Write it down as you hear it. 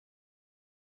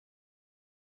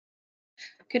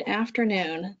Good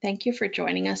afternoon. Thank you for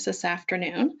joining us this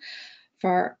afternoon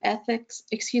for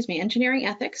Engineering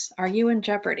Ethics, Are You in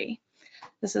Jeopardy?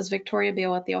 This is Victoria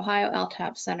Beal with the Ohio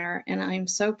LTAP Center, and I'm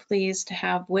so pleased to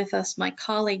have with us my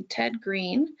colleague Ted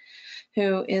Green,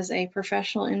 who is a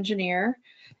professional engineer,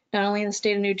 not only in the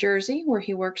state of New Jersey, where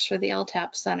he works for the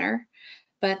LTAP Center,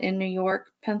 but in New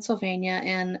York, Pennsylvania,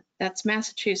 and that's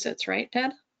Massachusetts, right,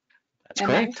 Ted? That's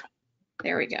correct.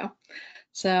 There we go.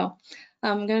 So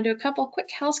I'm going to do a couple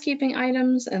quick housekeeping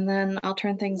items, and then I'll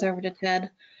turn things over to Ted.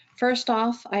 First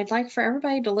off, I'd like for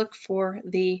everybody to look for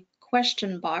the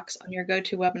question box on your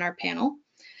GoToWebinar panel.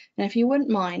 And if you wouldn't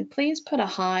mind, please put a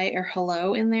hi or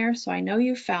hello in there so I know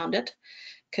you found it,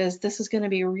 because this is going to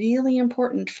be really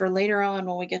important for later on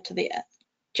when we get to the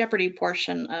Jeopardy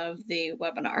portion of the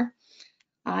webinar.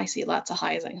 I see lots of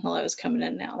highs and hellos coming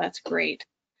in now. That's great.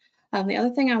 The other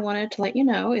thing I wanted to let you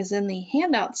know is in the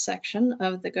handouts section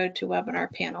of the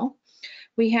GoToWebinar panel,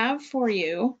 we have for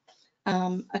you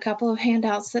a couple of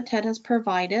handouts that Ted has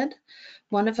provided.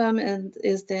 One of them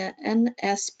is the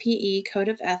NSPE Code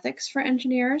of Ethics for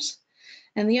Engineers,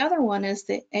 and the other one is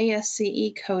the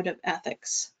ASCE Code of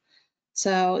Ethics.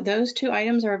 So those two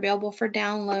items are available for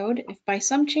download. If by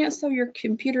some chance, though, your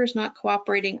computer is not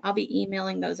cooperating, I'll be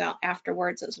emailing those out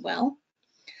afterwards as well.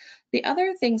 The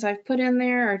other things I've put in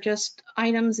there are just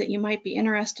items that you might be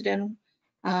interested in.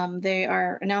 They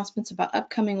are announcements about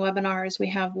upcoming webinars. We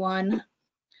have one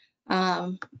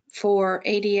for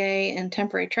ADA and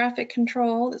temporary traffic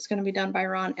control that's going to be done by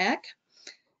Ron Eck.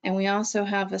 And we also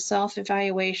have a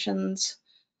self-evaluations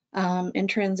in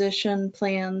transition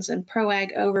plans and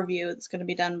ProAg overview that's going to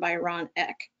be done by Ron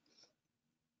Eck.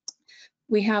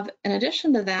 We have, in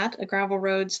addition to that, a gravel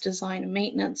roads design and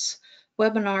maintenance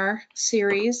webinar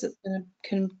series that's going to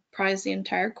comprise the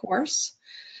entire course.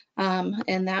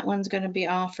 And that one's going to be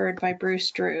offered by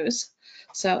Bruce Drews.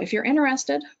 So if you're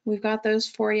interested, we've got those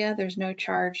for you. There's no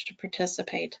charge to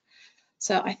participate.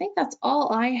 So I think that's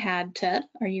all I had, Ted.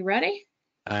 Are you ready?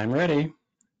 I'm ready.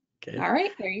 Okay. All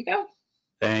right, there you go.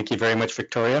 Thank you very much,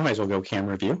 Victoria. Might as well go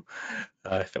camera view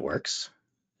if it works.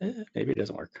 Maybe it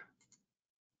doesn't work.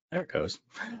 There it goes.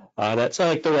 That's I'd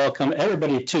like to welcome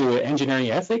everybody to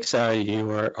Engineering Ethics. Are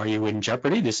you in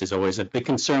Jeopardy? This is always a big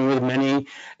concern with many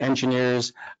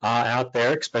engineers out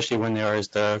there, especially when there is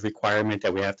the requirement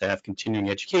that we have to have continuing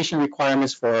education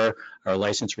requirements for our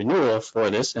license renewal for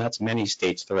this. And that's many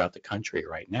states throughout the country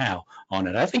right now on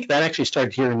it. I think that actually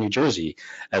started here in New Jersey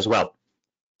as well.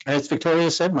 As Victoria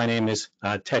said, my name is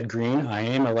Ted Green. I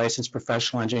am a licensed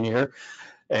professional engineer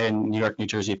in New York, New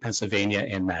Jersey, Pennsylvania,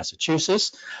 and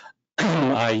Massachusetts.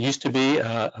 I used to be,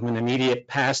 I'm an immediate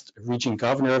past region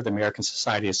governor of the American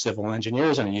Society of Civil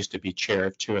Engineers, and I used to be chair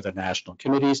of 2 of the national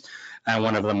committees, and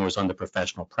one of them was on the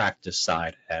professional practice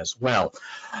side as well.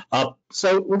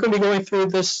 So we're going to be going through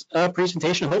this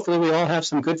presentation. Hopefully we all have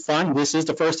some good fun. This is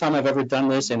the first time I've ever done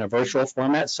this in a virtual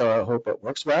format, so I hope it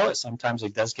works well. Sometimes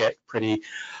it does get pretty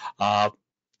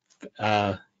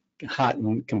hot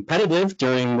and competitive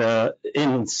during the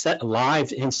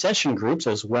live in-session groups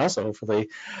as well. So hopefully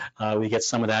we get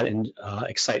some of that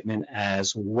excitement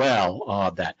as well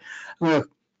of that. I'm going to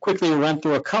quickly run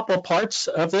through a couple parts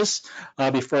of this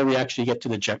before we actually get to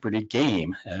the Jeopardy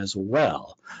game as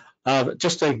well.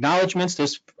 Just acknowledgements,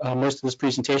 most of this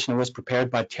presentation was prepared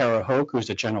by Tara Hoke, who's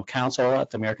the General Counsel at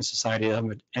the American Society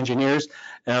of Engineers,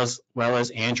 as well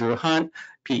as Andrew Hunt,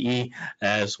 PE,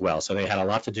 as well. So they had a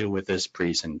lot to do with this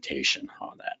presentation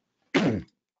on that.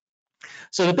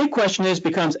 So the big question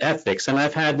becomes ethics, and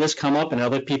I've had this come up, and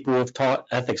other people who have taught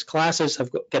ethics classes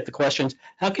get the questions,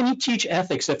 how can you teach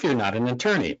ethics if you're not an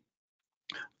attorney?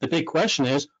 The big question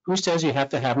is, who says you have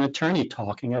to have an attorney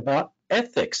talking about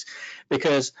ethics?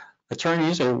 Because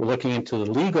attorneys are looking into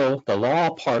the law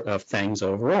part of things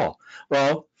overall.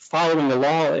 Well, following the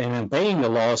law and obeying the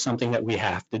law is something that we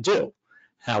have to do.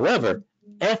 However,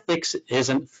 ethics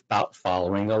isn't about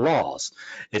following the laws.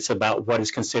 It's about what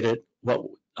is considered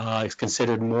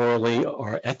morally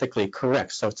or ethically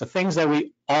correct. So it's the things that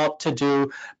we ought to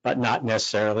do, but not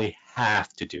necessarily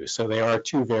have to do. So they are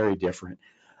 2 very different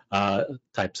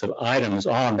types of items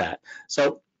on that.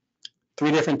 So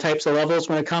 3 different types of levels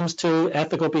when it comes to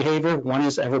ethical behavior. One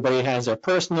is everybody has their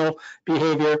personal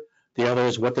behavior. The other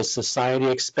is what does society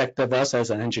expect of us as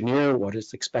an engineer, what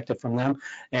is expected from them,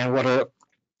 and what are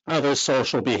other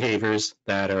social behaviors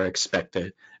that are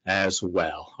expected as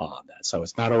well on that. So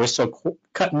it's not always so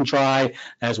cut and dry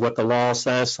as what the law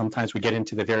says. Sometimes we get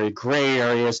into the very gray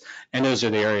areas, and those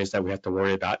are the areas that we have to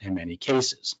worry about in many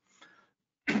cases.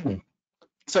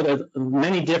 So there are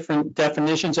many different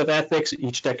definitions of ethics.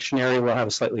 Each dictionary will have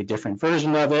a slightly different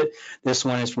version of it. This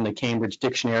one is from the Cambridge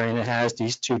Dictionary, and it has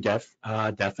these two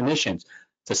definitions.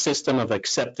 It's a system of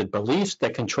accepted beliefs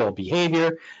that control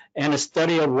behavior and a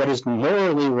study of what is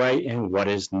morally right and what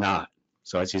is not.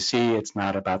 So as you see, it's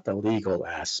not about the legal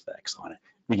aspects on it.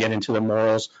 We get into the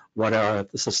morals. What are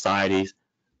the societies?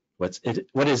 What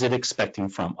is it expecting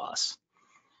from us?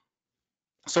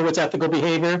 So what's ethical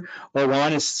behavior? Well,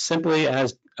 one is simply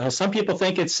as some people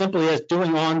think it's simply as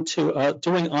doing onto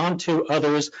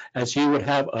others as you would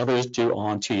have others do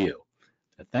onto you.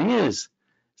 The thing is,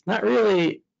 it's not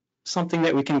really something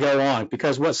that we can go on,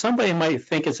 because what somebody might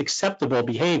think is acceptable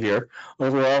behavior,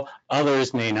 overall,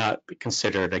 others may not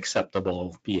consider it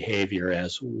acceptable behavior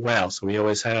as well. So we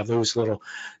always have those little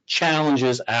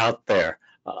challenges out there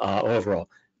overall.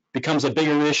 Becomes a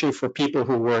bigger issue for people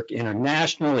who work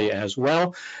internationally as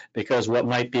well, because what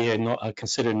might be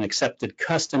considered an accepted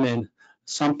custom in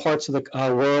some parts of the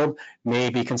world may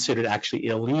be considered actually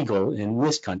illegal in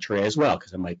this country as well,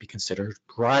 because it might be considered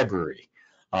bribery.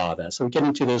 So we get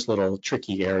into those little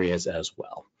tricky areas as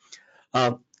well.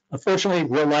 Unfortunately,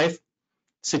 real life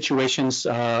situations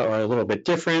are a little bit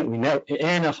different.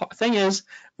 And the thing is,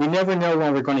 we never know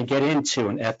when we're going to get into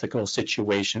an ethical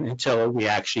situation until we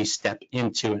actually step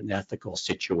into an ethical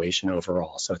situation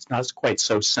overall. So it's not quite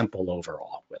so simple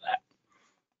overall with that.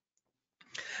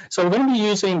 So we're going to be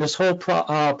using this whole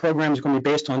program is going to be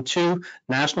based on two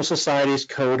national societies'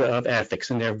 code of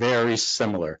ethics, and they're very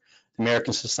similar. The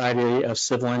American Society of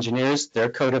Civil Engineers, their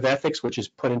code of ethics, which is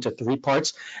put into 3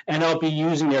 parts, and I'll be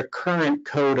using their current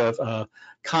code of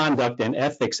conduct and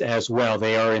ethics as well.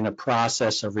 They are in the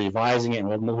process of revising it and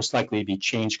will most likely be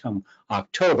changed come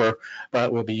October,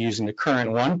 but we'll be using the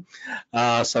current one.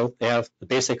 So they have the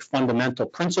basic fundamental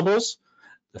principles,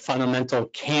 the fundamental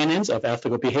canons of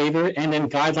ethical behavior, and then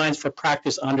guidelines for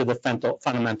practice under the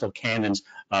fundamental canons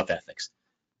of ethics.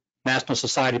 National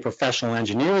Society of Professional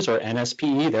Engineers, or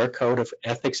NSPE, their code of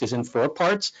ethics is in 4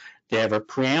 parts. They have a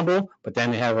preamble, but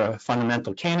then they have a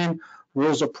fundamental canon,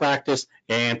 rules of practice,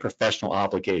 and professional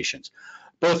obligations.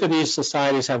 Both of these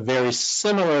societies have very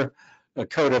similar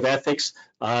code of ethics.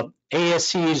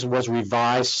 ASC's was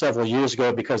revised several years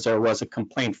ago because there was a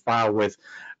complaint filed with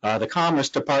the Commerce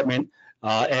Department,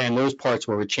 and those parts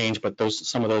were changed, but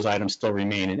some of those items still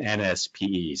remain in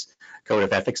NSPE's code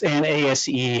of ethics, and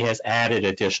ASCE has added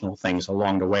additional things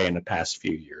along the way in the past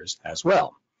few years as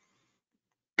well.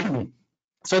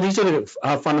 So these are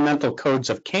the fundamental codes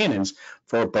of canons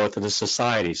for both of the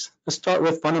societies. Let's start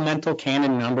with fundamental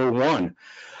canon number 1.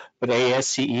 With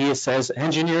ASCE, it says,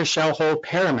 engineers shall hold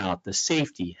paramount the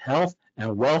safety, health,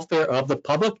 and welfare of the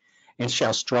public, and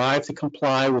shall strive to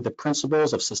comply with the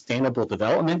principles of sustainable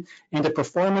development and the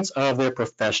performance of their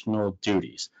professional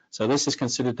duties. So this is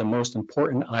considered the most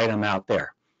important item out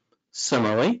there.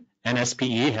 Similarly,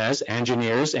 NSPE has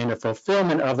engineers in the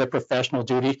fulfillment of their professional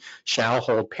duty shall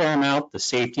hold paramount the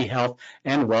safety, health,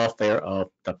 and welfare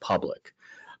of the public.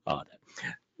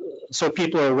 So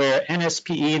people are aware,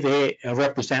 NSPE, they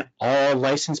represent all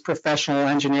licensed professional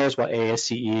engineers, while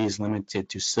ASCE is limited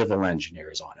to civil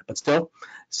engineers on it, but still,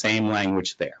 same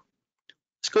language there.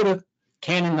 Let's go to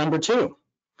canon number 2.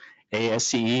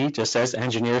 ASCE just says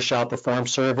engineers shall perform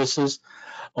services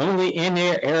only in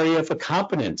their area of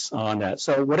competence on that.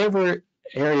 So whatever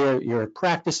area you're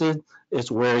practicing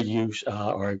is where you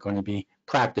are going to be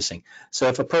practicing. So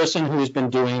if a person who's been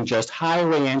doing just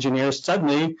highway engineer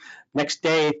suddenly next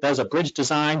day does a bridge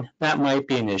design, that might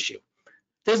be an issue.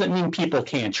 Doesn't mean people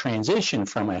can't transition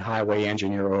from a highway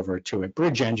engineer over to a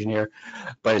bridge engineer,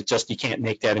 but it's just you can't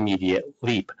make that immediate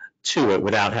leap to it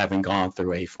without having gone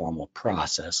through a formal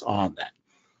process on that.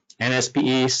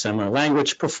 NSPE, similar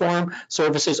language, perform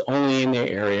services only in their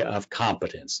area of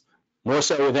competence. More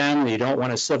so with them, you don't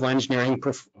want a civil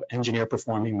engineer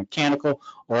performing mechanical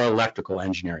or electrical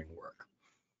engineering work.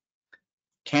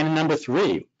 Canon number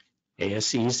 3,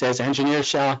 ASCE says engineers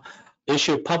shall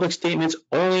issue public statements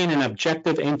only in an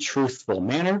objective and truthful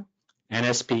manner.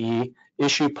 NSPE,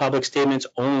 issue public statements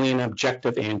only in an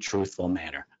objective and truthful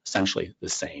manner. Essentially the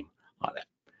same on that.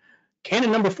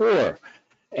 Canon number 4,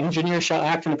 engineers shall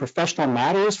act in the professional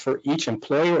matters for each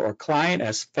employer or client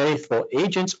as faithful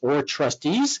agents or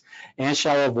trustees, and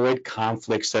shall avoid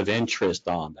conflicts of interest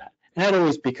on that. And that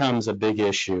always becomes a big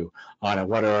issue on it.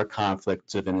 What are our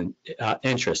conflicts of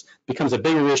interest? Becomes a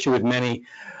bigger issue with many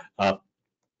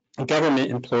government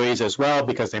employees as well,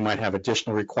 because they might have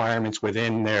additional requirements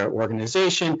within their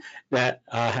organization that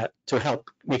to help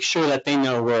make sure that they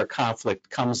know where a conflict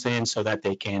comes in so that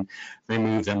they can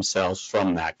remove themselves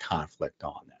from that conflict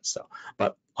on that. So,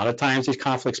 but a lot of times these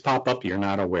conflicts pop up, you're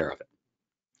not aware of it.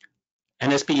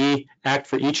 NSPE act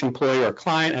for each employee or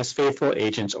client as faithful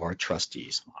agents or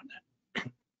trustees on that.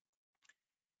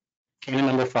 Canon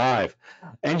number 5,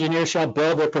 engineers shall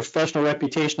build their professional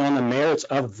reputation on the merits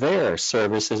of their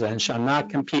services and shall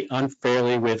not compete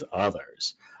unfairly with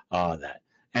others. That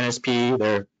NSPE,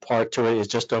 their part to it is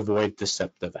just to avoid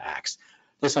deceptive acts.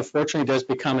 This unfortunately does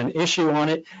become an issue on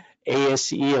it.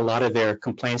 ASCE, a lot of their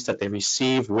complaints that they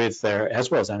receive with their, as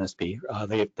well as NSP,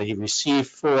 they receive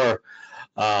for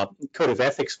code of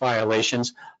ethics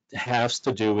violations has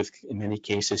to do with, in many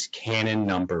cases, canon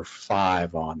number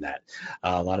 5 on that.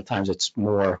 A lot of times it's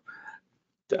more,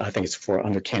 I think it's for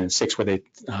under canon 6, where they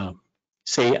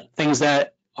say things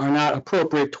that are not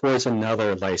appropriate towards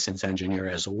another licensed engineer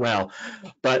as well.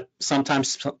 But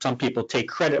sometimes some people take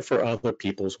credit for other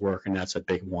people's work, and that's a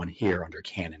big one here under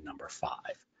canon number 5.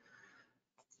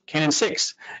 Canon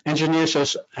 6, engineers shall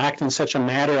act in such a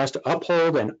manner as to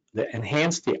uphold and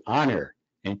enhance the honor,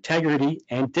 integrity,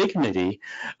 and dignity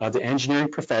of the engineering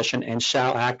profession and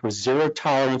shall act with zero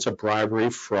tolerance of bribery,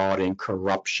 fraud, and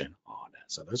corruption on it.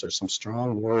 So those are some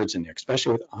strong words in there,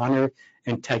 especially with honor,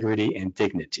 integrity, and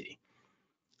dignity.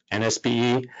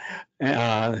 NSPE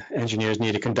engineers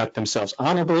need to conduct themselves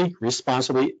honorably,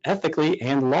 responsibly, ethically,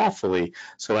 and lawfully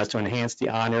so as to enhance the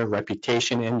honor,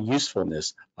 reputation, and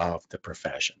usefulness of the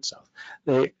profession. So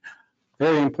the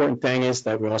very important thing is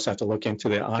that we also have to look into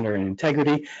the honor and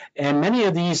integrity. And many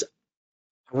of these,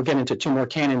 we'll get into 2 more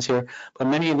canons here, but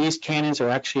many of these canons are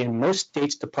actually in most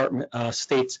states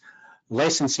states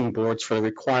licensing boards for the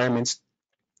requirements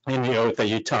in the oath that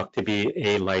you took to be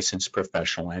a licensed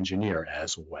professional engineer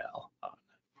as well.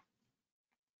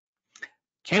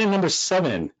 Canon number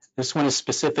 7, this one is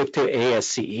specific to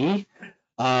ASCE.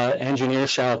 Engineers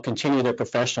shall continue their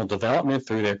professional development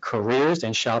through their careers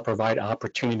and shall provide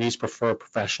opportunities for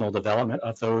professional development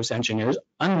of those engineers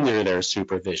under their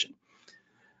supervision.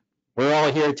 We're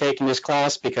all here taking this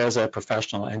class because of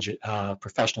professional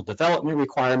development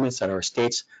requirements that our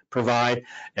states provide,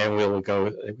 and we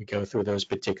go through those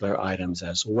particular items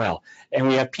as well. And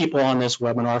we have people on this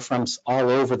webinar from all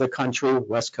over the country,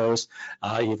 West Coast,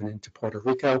 even into Puerto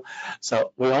Rico.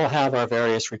 So we all have our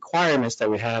various requirements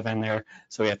that we have in there,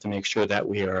 so we have to make sure that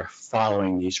we are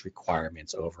following these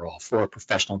requirements overall for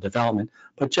professional development.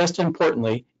 But just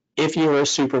importantly, if you are a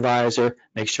supervisor,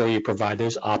 make sure you provide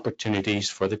those opportunities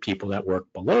for the people that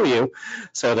work below you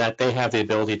so that they have the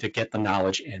ability to get the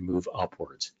knowledge and move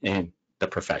upwards in the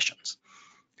professions.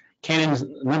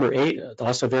 Canon number 8,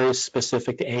 also very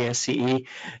specific to ASCE.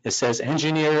 It says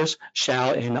engineers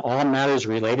shall in all matters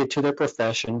related to their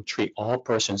profession treat all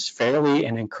persons fairly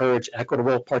and encourage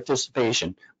equitable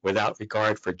participation without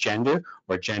regard for gender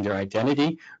or gender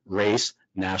identity, race,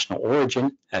 national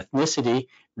origin, ethnicity,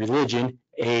 religion,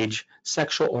 age,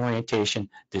 sexual orientation,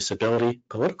 disability,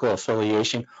 political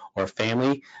affiliation, or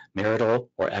family, marital,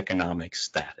 or economic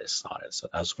status on it. So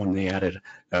that's when they added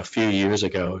a few years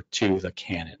ago to the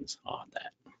canons on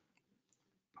that.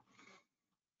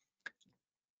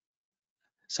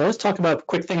 So let's talk about a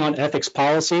quick thing on ethics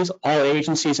policies. All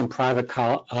agencies and private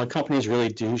companies really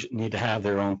do need to have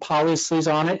their own policies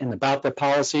on it. And about the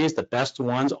policies, the best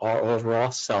ones are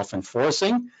overall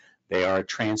self-enforcing. They are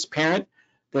transparent.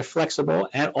 They're flexible,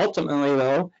 and ultimately,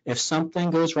 though, if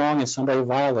something goes wrong and somebody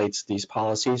violates these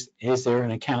policies, is there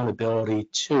an accountability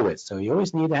to it? So you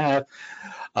always need to have,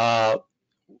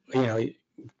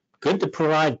 good to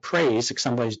provide praise if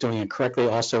somebody's doing it correctly.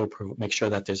 Also, make sure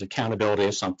that there's accountability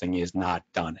if something is not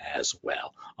done as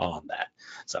well on that.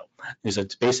 So these are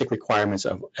basic requirements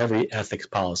of every ethics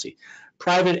policy.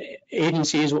 Private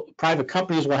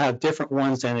companies will have different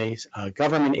ones than a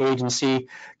government agency.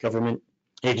 Government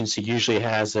agency usually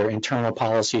has their internal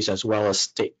policies as well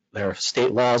as their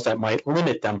state laws that might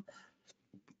limit them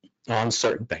on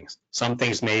certain things. Some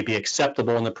things may be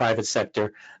acceptable in the private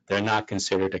sector. They're not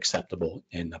considered acceptable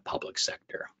in the public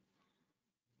sector.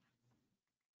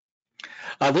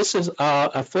 This is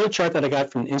a flow chart that I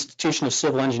got from the Institution of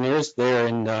Civil Engineers. They're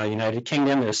in the United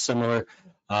Kingdom. They're similar.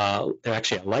 They're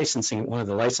actually one of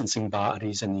the licensing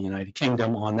bodies in the United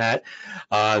Kingdom on that.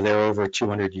 They're over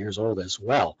 200 years old as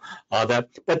well.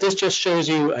 But this just shows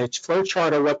you a flow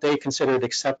chart of what they considered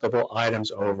acceptable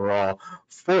items overall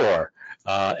for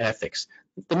ethics.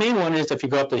 The main one is, if you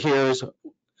go up to here,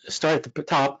 start at the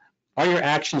top, are your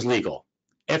actions legal?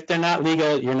 If they're not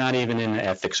legal, you're not even in the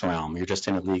ethics realm. You're just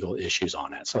in the legal issues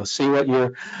on it. So see what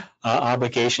your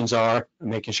obligations are,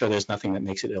 making sure there's nothing that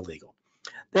makes it illegal.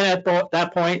 Then at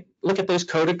that point, look at those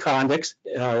code of conducts.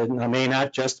 It may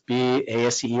not just be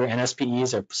ASCE or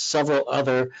NSPEs, or several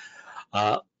other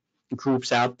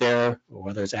groups out there,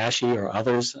 whether it's ASHI or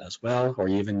others as well, or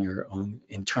even your own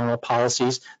internal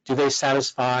policies, do they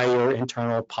satisfy your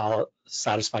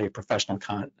satisfy your professional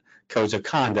codes of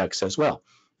conducts as well?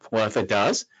 Well, if it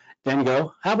does, then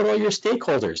go, how about all your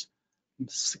stakeholders?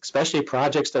 Especially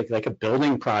projects like a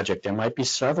building project, there might be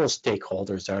several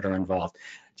stakeholders that are involved.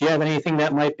 Do you have anything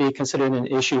that might be considered an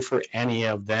issue for any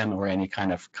of them or any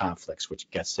kind of conflicts, which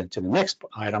gets into the next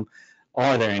item?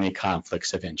 Are there any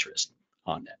conflicts of interest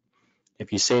on that?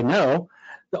 If you say no,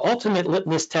 the ultimate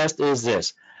litmus test is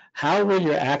this: how will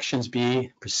your actions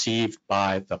be perceived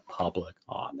by the public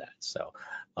on that? So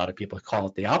a lot of people call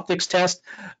it the optics test,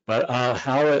 but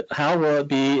how will it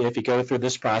be if you go through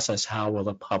this process? How will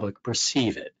the public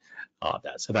perceive it?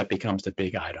 So that becomes the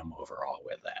big item overall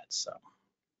with that. So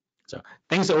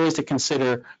things always to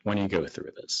consider when you go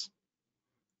through this.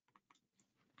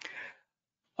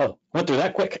 Oh, went through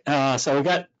that quick. So we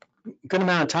got a good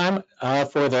amount of time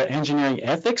for the engineering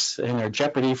ethics in their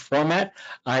Jeopardy format.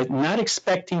 I'm not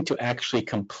expecting to actually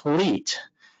complete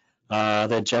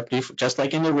the Jeopardy, just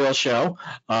like in the real show,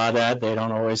 that they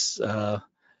don't always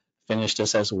finish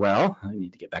this as well. I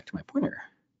need to get back to my pointer.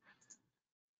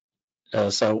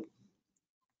 So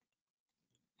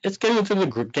let's get into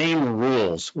the game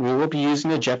rules. We will be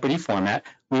using the Jeopardy format.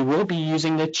 We will be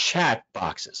using the chat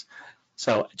boxes.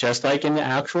 So just like in the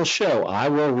actual show, I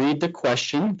will read the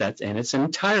question that's in its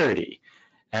entirety.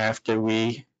 After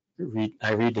I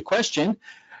read the question,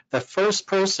 the first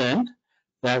person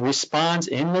that responds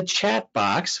in the chat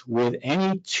box with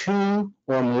any 2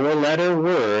 or more letter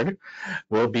word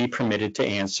will be permitted to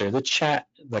answer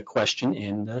the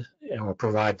question or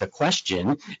provide the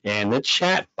question in the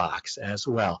chat box as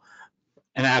well.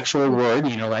 An actual word,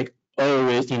 like O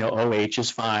is, OH is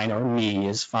fine, or me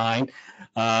is fine.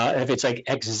 If it's like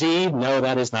XZ, no,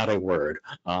 that is not a word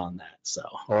on that. So,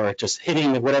 or just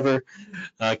hitting whatever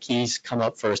keys come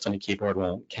up first on the keyboard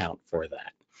won't count for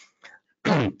that.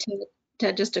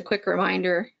 Ted, just a quick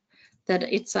reminder that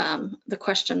it's the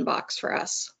question box for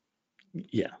us.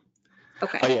 Yeah.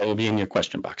 Okay. Oh yeah, it'll be in your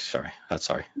question box. Sorry. All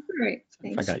right.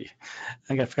 Thanks.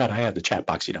 I forgot I have the chat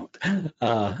box. You don't.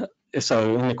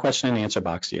 So in the question and answer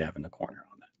box you have in the corner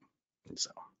on that. And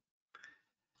so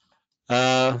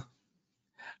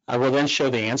I will then show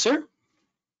the answer.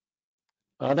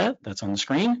 That's on the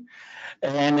screen.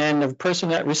 And then the person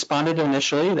that responded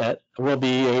initially, that will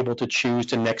be able to choose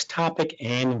the next topic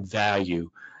and value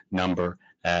number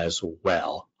as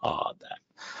well.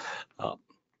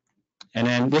 And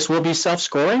then this will be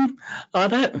self-scoring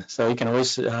so you can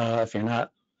always, if you're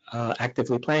not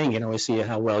actively playing, you can always see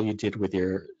how well you did with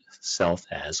yourself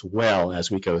as well as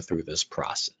we go through this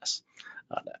process.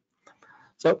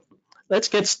 So let's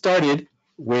get started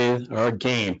with our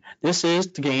game. This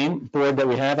is the game board that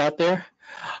we have out there.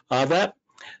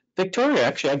 Victoria,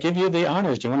 actually, I'll give you the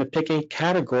honors. Do you want to pick a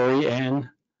category and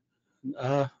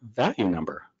value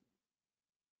number?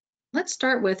 Let's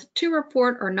start with to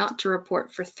report or not to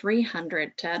report for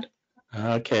 300, Ted.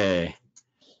 Okay.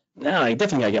 Now I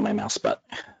definitely gotta get my mouse, but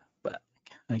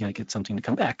I gotta get something to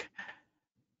come back.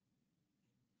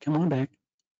 Come on back.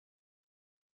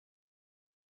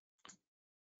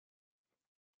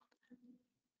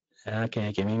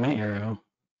 Okay, give me my arrow.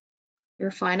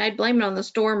 You're fine. I'd blame it on the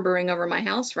storm brewing over my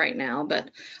house right now,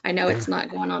 but I know it's not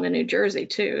going on in New Jersey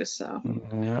too, so.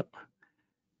 Yep.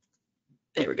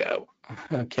 There we go.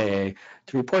 Okay,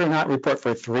 to report or not report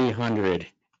for 300.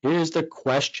 Here's the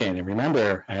question. And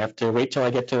remember, I have to wait till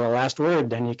I get to the last word,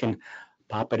 then you can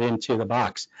pop it into the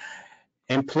box.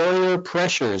 Employer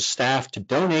pressures staff to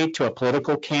donate to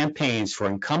political campaigns for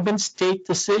incumbent state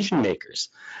decision makers.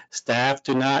 Staff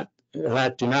that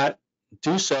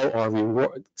do so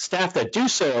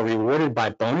are rewarded by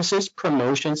bonuses,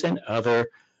 promotions, and other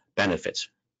benefits.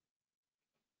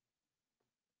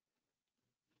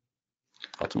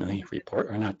 Ultimately, report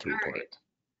or not to report. Right.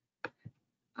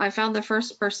 I found the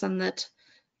first person that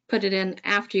put it in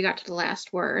after you got to the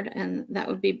last word, and that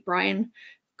would be Brian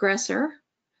Gresser.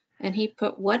 And he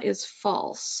put, what is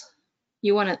false?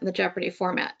 You want it in the Jeopardy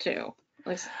format too.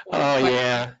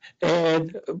 Yeah.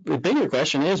 And the bigger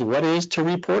question is, what is to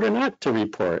report or not to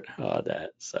report?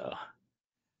 So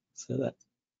that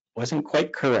wasn't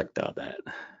quite correct on that.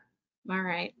 All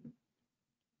right.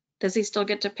 Does he still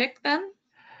get to pick then?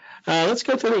 Let's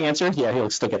go through the answer. Yeah,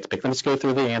 he'll still get to pick. Let's go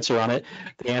through the answer on it.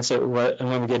 The answer,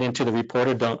 when we get into the report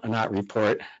or not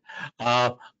report,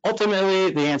 ultimately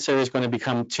the answer is going to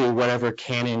become to whatever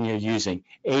canon you're using.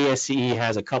 ASCE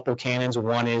has a couple canons.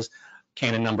 One is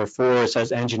canon number 4. It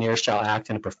says engineers shall act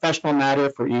in a professional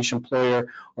matter for each employer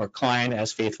or client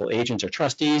as faithful agents or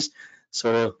trustees.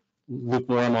 So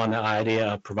lukewarm on the idea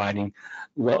of providing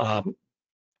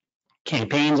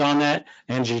campaigns on that.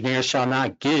 Engineers shall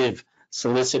not give,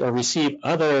 solicit, or receive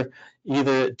other,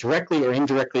 either directly or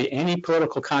indirectly, any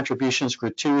political contributions,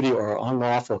 gratuity, or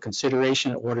unlawful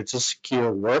consideration in order to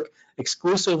secure work,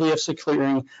 exclusively of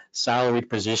securing salaried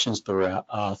positions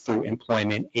through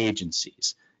employment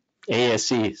agencies.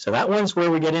 ASC. So that one's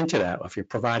where we get into that. If you're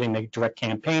providing the direct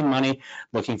campaign money,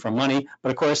 looking for money,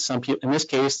 but of course, some people, in this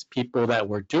case, people that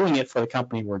were doing it for the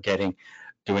company were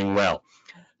doing well.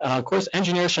 Of course,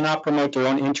 engineers should not promote their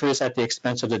own interests at the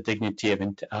expense of the dignity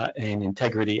and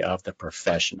integrity of the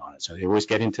profession on it. So they always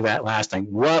get into that last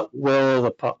thing. How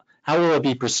will it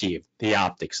be perceived? The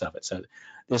optics of it. So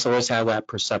this always have that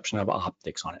perception of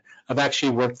optics on it. I've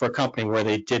actually worked for a company where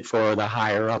they did, for the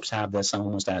higher ups, have this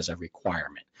almost as a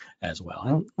requirement as well.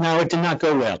 And now it did not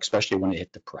go well, especially when it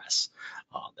hit the press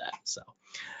on that.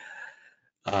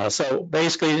 So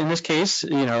basically, in this case,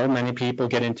 many people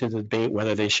get into the debate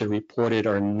whether they should report it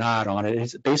or not on it.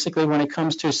 It's basically, when it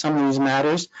comes to some of these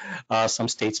matters, some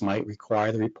states might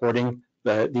require the reporting.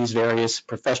 These various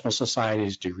professional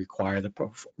societies do require the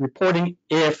reporting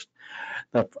if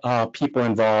the people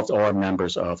involved are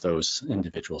members of those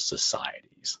individual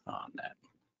societies on that.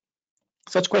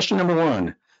 So that's question number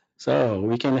 1. So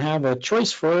we can have a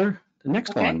choice for the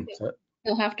next one. So,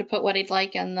 he'll have to put what he'd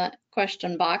like in the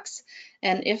question box.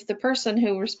 And if the person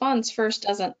who responds first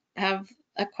doesn't have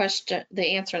a question,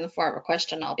 the answer in the form of a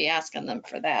question, I'll be asking them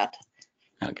for that.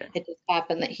 Okay. It just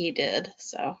happened that he did.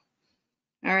 So, all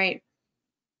right.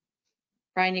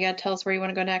 Brian, you got to tell us where you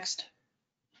want to go next.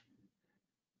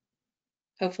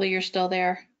 Hopefully you're still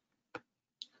there.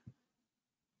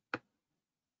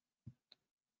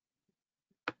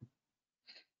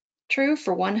 True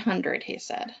for 100, he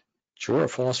said. True or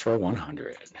false for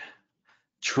 100?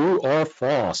 True or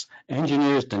false?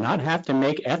 Engineers do not have to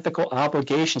make ethical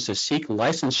obligations to seek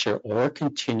licensure or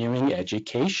continuing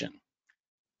education.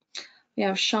 We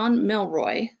have Sean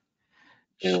Milroy,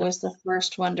 who was the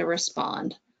first one to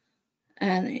respond.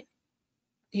 And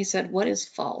he said, what is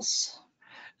false?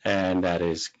 And that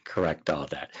is correct, all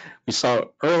that. We saw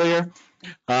earlier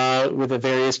with the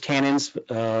various canons,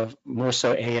 more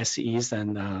so ASCs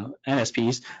than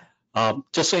NSPs.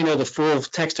 Just so you know, the full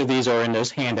text of these are in those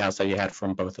handouts that you had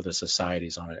from both of the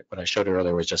societies on it. What I showed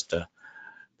earlier was just the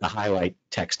highlight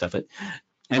text of it.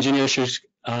 Engineers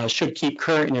should keep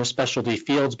current in their specialty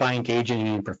fields by engaging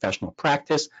in professional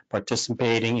practice,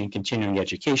 participating in continuing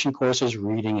education courses,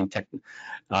 reading in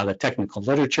the technical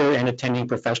literature, and attending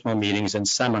professional meetings and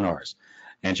seminars.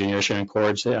 Engineers should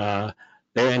encourage their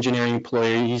engineering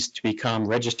employees to become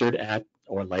registered at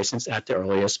or licensed at the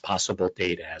earliest possible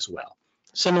date as well.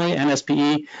 Similarly,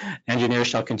 NSPE engineers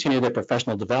shall continue their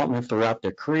professional development throughout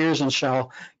their careers and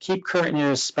shall keep current in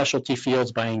their specialty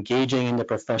fields by engaging in the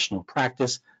professional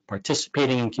practice,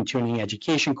 participating in continuing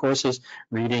education courses,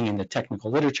 reading in the technical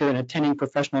literature, and attending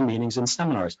professional meetings and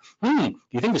seminars. Do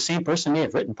you think the same person may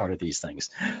have written part of these things?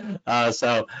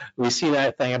 So we see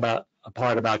that thing about a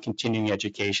part about continuing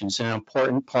education. It's an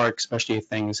important part, especially if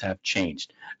things have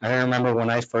changed. I remember when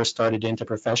I first started into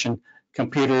profession,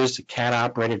 computers,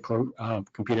 CAD-operated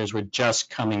computers were just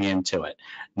coming into it.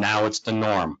 Now it's the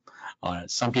norm.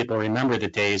 Some people remember the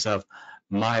days of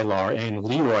Mylar and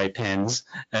Leroy pens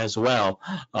as well.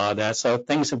 So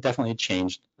things have definitely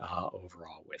changed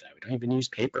overall with that. We don't even use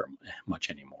paper much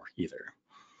anymore either.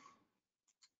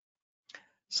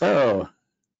 So.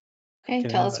 Okay,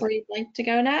 tell us where you'd like to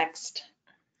go next.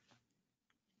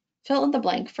 Fill in the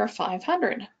blank for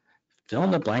 500. Fill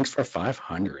in the blanks for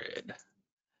 500.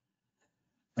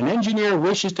 An engineer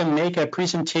wishes to make a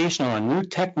presentation on new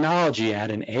technology at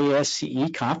an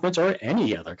ASCE conference or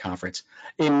any other conference.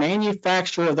 A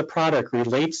manufacturer of the product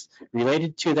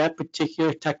related to that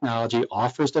particular technology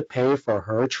offers to pay for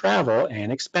her travel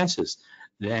and expenses.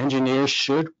 The engineer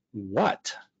should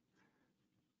what?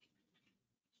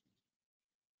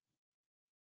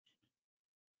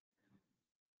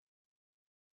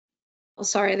 Oh,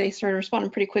 sorry, they started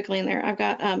responding pretty quickly in there. I've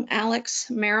got Alex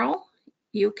Merrill.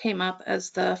 You came up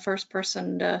as the first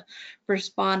person to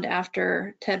respond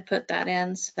after Ted put that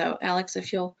in. So Alex,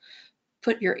 if you'll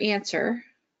put your answer,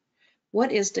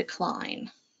 what is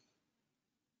decline?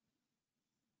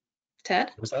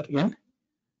 Ted? What was that again?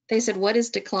 They said, what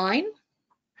is decline?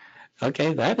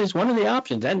 Okay, that is one of the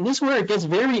options. And this is where it gets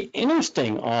very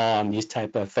interesting on these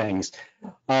type of things.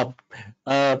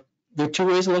 There are two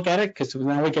ways to look at it, because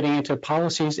now we're getting into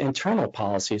policies, internal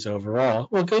policies overall.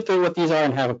 We'll go through what these are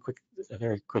and have a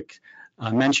very quick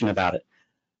mention about it.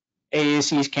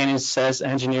 AAC's canon says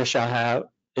engineers shall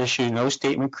issue no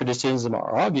statement, criticism,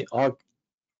 or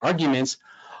arguments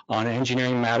on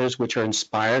engineering matters which are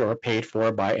inspired or paid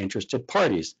for by interested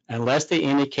parties, unless they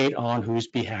indicate on whose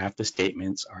behalf the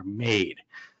statements are made.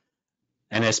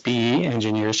 NSPE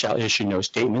engineers shall issue no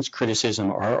statements,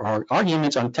 criticism, or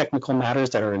arguments on technical matters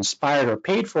that are inspired or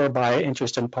paid for by an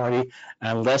interested party,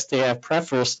 unless they have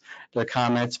prefaced their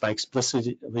comments by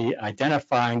explicitly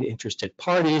identifying the interested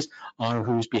parties on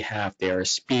whose behalf they are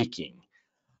speaking.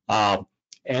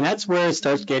 And that's where it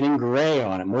starts getting gray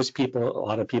on it. A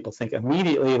lot of people think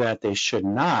immediately that they should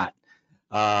not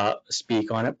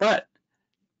speak on it, but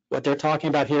what they're talking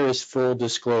about here is full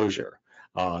disclosure.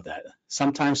 That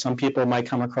sometimes some people might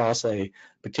come across a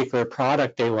particular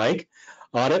product they like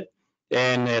on it,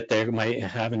 and that they might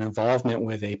have an involvement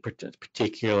with a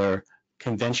particular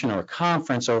convention or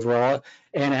conference overall,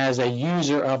 and as a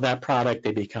user of that product,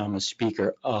 they become a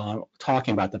speaker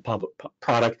talking about the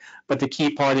product. But the key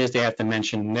part is they have to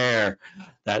mention there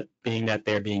that being that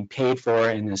they're being paid for,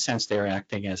 in the sense they're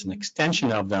acting as an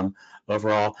extension of them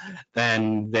overall,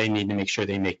 then they need to make sure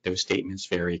they make those statements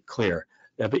very clear.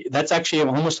 That's actually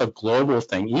almost a global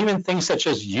thing. Even things such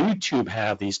as YouTube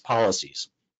have these policies.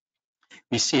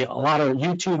 You see a lot of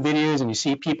YouTube videos and you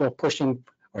see people pushing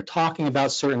or talking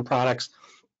about certain products.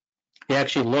 You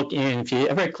actually look in, if you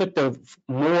ever click the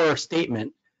more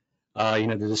statement,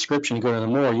 the description, you go to the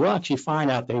more, you'll actually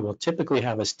find out they will typically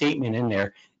have a statement in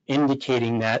there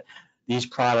indicating that these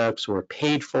products were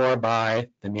paid for by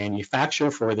the manufacturer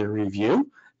for their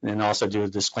review, and then also do a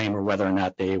disclaimer whether or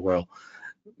not they will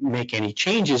make any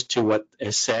changes to what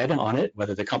is said on it,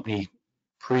 whether the company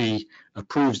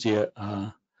pre-approves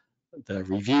the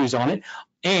reviews on it,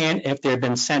 and if they've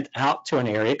been sent out to an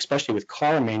area, especially with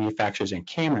car manufacturers and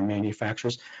camera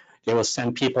manufacturers, they will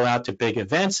send people out to big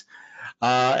events,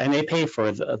 and they pay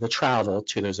for the travel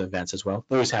to those events as well.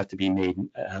 Those have to be made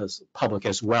as public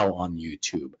as well on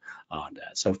YouTube on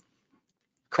that. So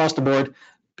across the board,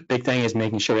 the big thing is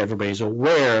making sure everybody's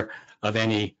aware of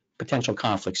any potential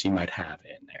conflicts you might have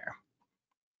in there.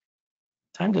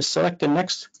 Time to select the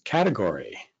next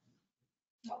category.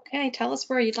 Okay, tell us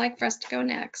where you'd like for us to go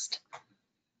next.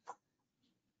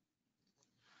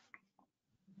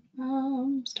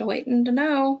 Still waiting to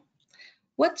know.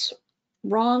 What's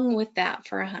wrong with that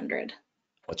for 100?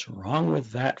 What's wrong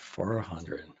with that for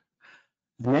 100?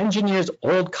 An engineer's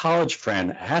old college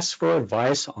friend asks for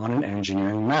advice on an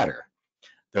engineering matter.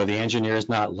 Though the engineer is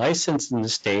not licensed in the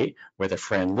state where the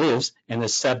friend lives and the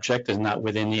subject is not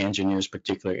within the engineer's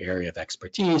particular area of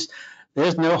expertise,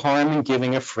 there's no harm in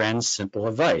giving a friend simple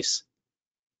advice.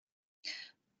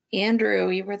 Andrew,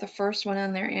 you were the first one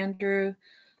in there. Andrew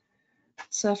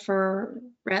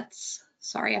Sufferetz.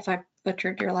 Sorry if I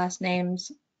butchered your last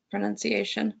name's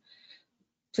pronunciation.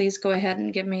 Please go ahead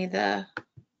and give me the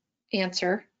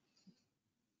answer.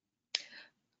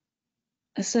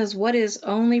 It says, what is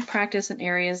only practice in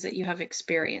areas that you have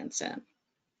experience in?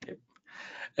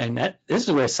 And this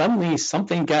is where suddenly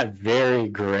something got very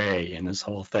gray in this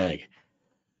whole thing.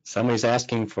 Somebody's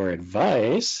asking for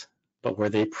advice, but were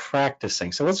they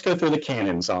practicing? So let's go through the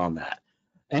canons on that.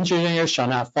 Engineers shall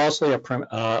not falsely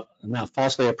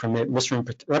permit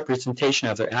misrepresentation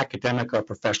of their academic or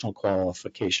professional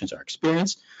qualifications or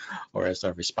experience, or as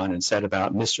our respondent said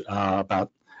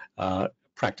about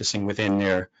practicing within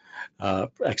their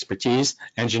expertise.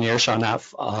 Engineers shall not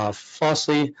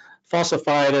falsify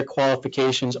their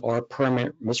qualifications or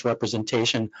permit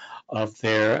misrepresentation of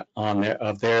theirs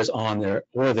on their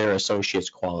associates'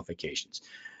 qualifications.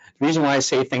 The reason why I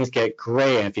say things get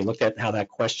gray, and if you looked at how that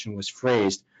question was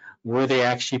phrased, were they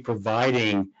actually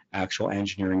providing actual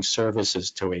engineering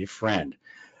services to a friend?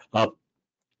 And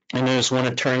there's one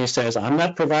attorney says, I'm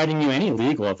not providing you any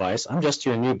legal advice. I'm just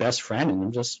your new best friend, and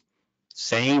I'm just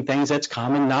saying things that's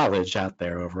common knowledge out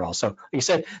there overall. So like I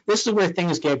said, this is where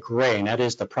things get gray, and that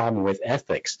is the problem with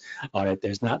ethics audit.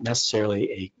 There's not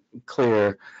necessarily a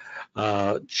clear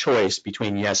choice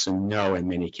between yes and no. In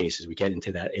many cases, we get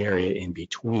into that area in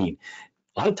between.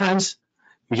 A lot of times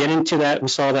we get into that. We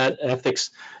saw that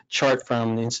ethics chart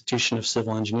from the Institution of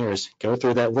Civil Engineers. Go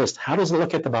through that list. How does it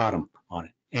look at the bottom on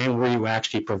it? And were you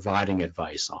actually providing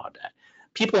advice on that?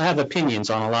 People have opinions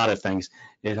on a lot of things.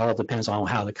 It all depends on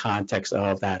how the context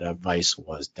of that advice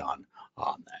was done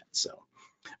on that. So,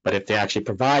 but if they're actually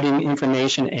providing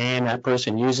information and that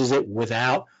person uses it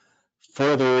without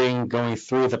going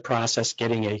through the process,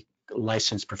 getting a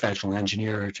licensed professional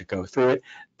engineer to go through it,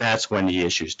 that's when the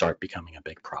issues start becoming a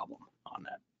big problem on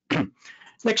that.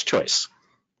 Next choice.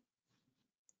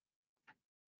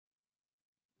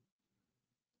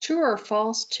 True or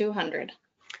false, 200?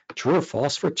 True or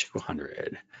false for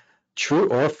 200? True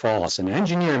or false, an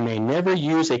engineer may never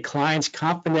use a client's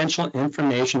confidential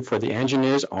information for the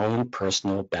engineer's own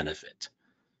personal benefit.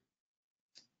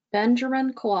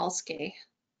 Benjamin Kowalski.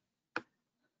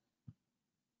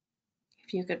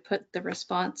 If you could put the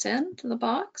response into the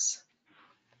box.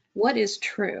 What is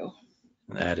true?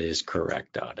 That is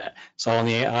correct, Odette. So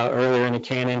earlier in the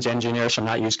canons, engineers shall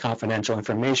not use confidential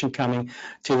information coming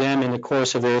to them in the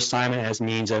course of their assignment as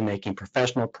means of making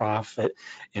professional profit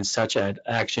in such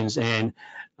actions, and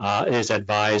is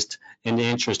advised in the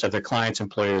interest of their clients,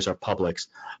 employers, or publics,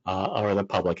 or the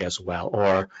public as well,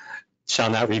 or shall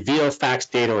not reveal facts,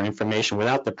 data, or information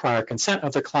without the prior consent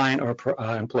of the client or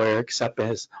employer, except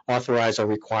as authorized or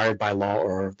required by law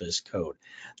or this code.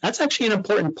 That's actually an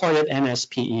important part of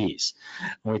NSPEs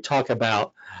when we talk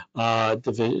about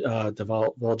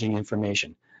divulging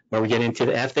information, where we get into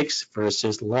the ethics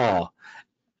versus law.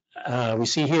 We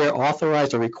see here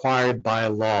authorized or required by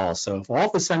law. So if all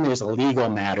of a sudden there's a legal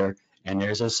matter and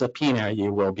there's a subpoena,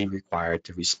 you will be required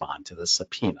to respond to the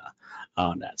subpoena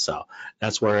on that. So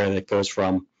that's where it goes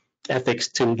from ethics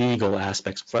to legal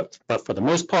aspects. But for the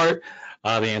most part, the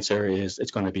answer is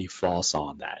it's going to be false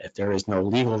on that. If there is no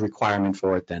legal requirement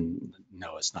for it, then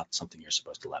no, it's not something you're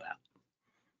supposed to let out.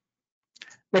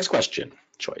 Next question,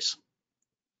 choice.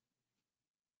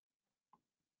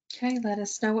 Okay, let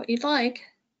us know what you'd like.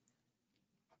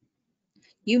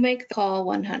 You make the call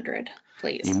 100,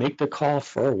 please. You make the call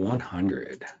for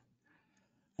 100.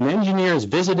 An engineer is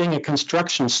visiting a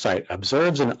construction site,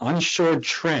 observes an unshored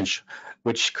trench,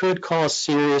 which could cause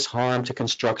serious harm to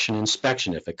construction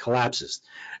inspection if it collapses.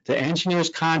 The engineer's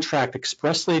contract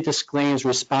expressly disclaims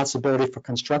responsibility for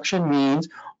construction means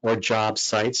or job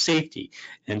site safety.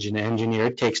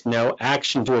 Engineer takes no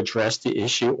action to address the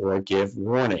issue or give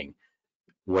warning.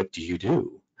 What do you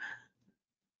do?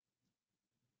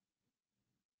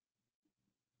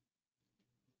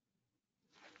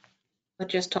 It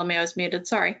just told me I was muted,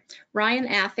 sorry. Ryan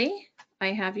Athy,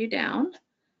 I have you down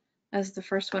as the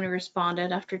first one who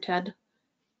responded after Ted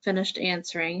finished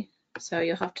answering. So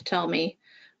you'll have to tell me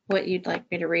what you'd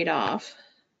like me to read off,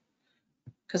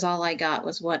 because all I got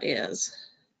was what is.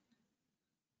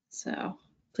 So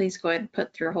please go ahead and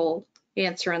put your whole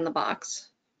answer in the box.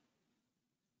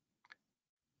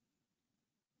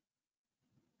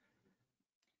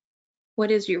 What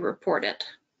is you reported?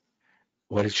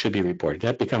 What it should be reported.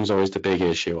 That becomes always the big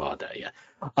issue all day. Yeah.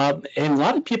 And a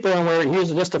lot of people are aware, here's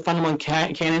just the fundamental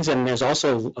canons, and there's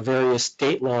also various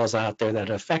state laws out there that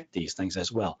affect these things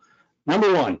as well.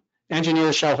 Number one,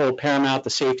 engineers shall hold paramount the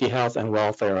safety, health, and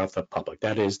welfare of the public.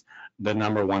 That is the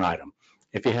number one item.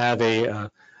 If you have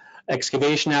a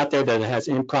excavation out there that has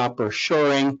improper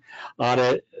shoring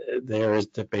audit, there's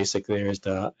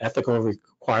the ethical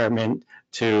requirement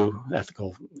to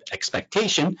ethical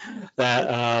expectation that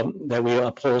that we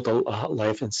uphold the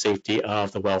life and safety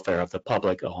of the welfare of the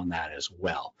public on that as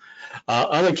well.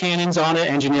 Other canons on it,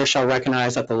 engineers shall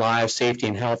recognize that the lives, safety,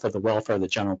 and health of the welfare of the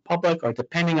general public are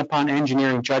depending upon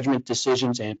engineering judgment,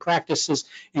 decisions, and practices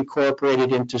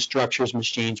incorporated into structures,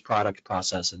 machines, products,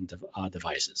 processes, and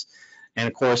devices. And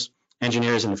of course,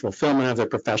 engineers in the fulfillment of their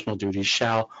professional duties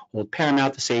shall hold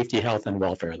paramount the safety, health, and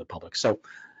welfare of the public. So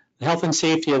the health and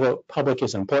safety of the public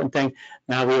is an important thing.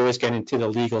 Now we always get into the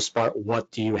legal part.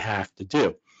 What do you have to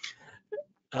do?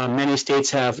 Many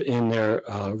states have in their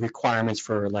requirements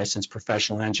for licensed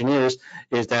professional engineers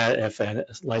is that if a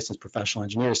licensed professional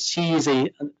engineer sees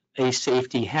a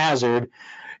safety hazard,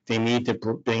 they need to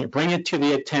bring it to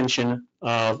the attention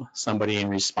of somebody in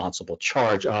responsible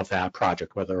charge of that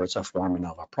project, whether it's a foreman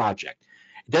of a project.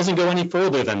 It doesn't go any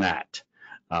further than that.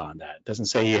 That doesn't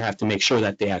say you have to make sure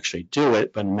that they actually do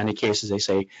it, but in many cases they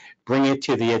say bring it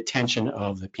to the attention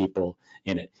of the people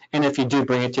in it. And if you do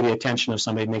bring it to the attention of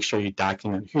somebody, make sure you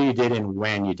document who you did and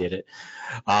when you did it.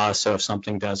 So if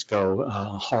something does go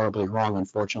horribly wrong,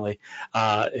 unfortunately,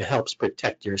 it helps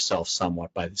protect yourself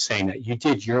somewhat by saying that you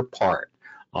did your part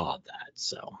of that.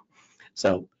 So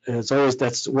it's always,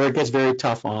 that's where it gets very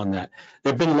tough on that.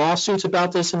 There have been lawsuits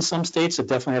about this in some states. It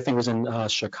definitely, I think, was in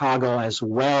Chicago as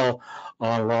well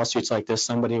on lawsuits like this.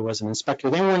 Somebody was an inspector.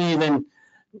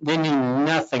 They knew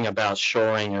nothing about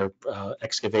shoring or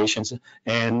excavations,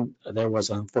 and there was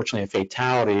unfortunately a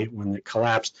fatality when it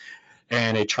collapsed,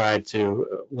 and they tried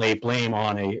to lay blame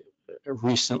on a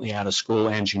recently out of school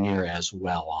engineer as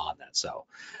well on that. So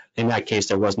in that case,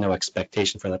 there was no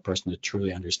expectation for that person to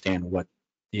truly understand what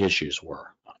the issues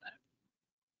were on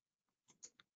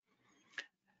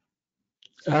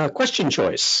that. Question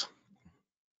choice.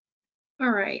 All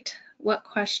right, what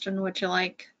question would you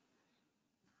like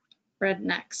read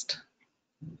next?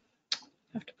 I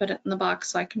have to put it in the box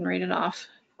so I can read it off.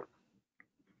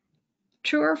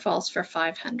 True or false for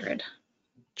 500?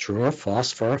 True or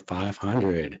false for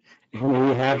 500. And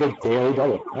we have the daily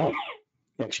double. Oh,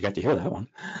 you actually got to hear that one.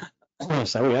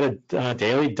 So we got a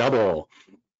daily double.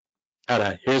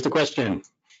 Here's the question.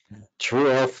 True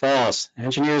or false?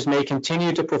 Engineers may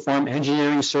continue to perform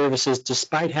engineering services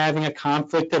despite having a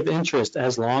conflict of interest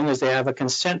as long as they have a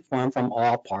consent form from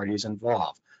all parties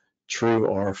involved. True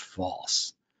or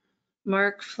false?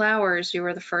 Mark Flowers, you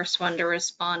were the first one to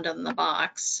respond in the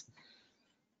box.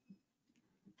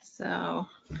 So,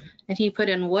 and he put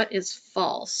in what is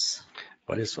false.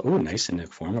 What is, oh, nice in the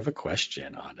form of a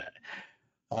question on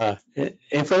it.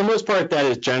 And for the most part, that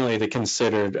is generally the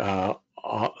considered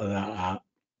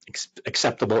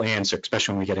acceptable answer,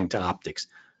 especially when we get into optics.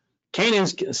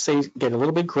 Canons get a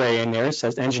little bit gray in there. It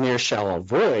says engineers shall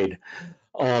avoid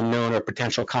all known or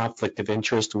potential conflict of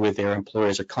interest with their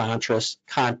employers or clients,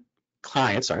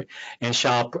 and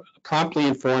shall promptly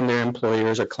inform their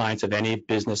employers or clients of any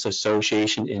business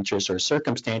association, interests, or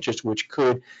circumstances which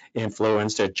could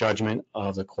influence their judgment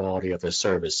of the quality of the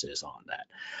services on that.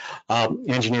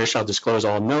 Engineers shall disclose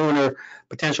all known or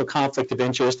potential conflict of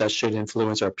interest that should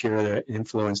influence or appear to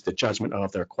influence the judgment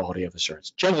of their quality of assurance.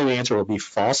 Generally, the answer will be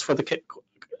false for the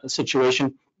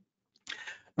situation.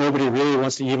 Nobody really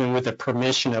wants to, even with the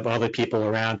permission of other people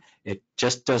around, it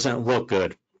just doesn't look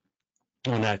good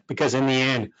on that, because in the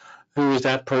end, who is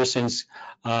that person's,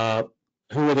 who are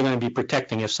they going to be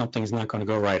protecting if something's not going to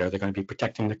go right? Are they going to be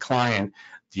protecting the client,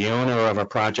 the owner of a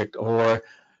project, or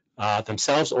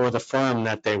themselves, or the firm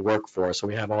that they work for? So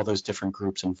we have all those different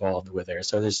groups involved with there.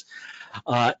 So there's,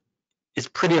 it's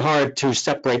pretty hard to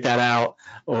separate that out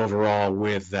overall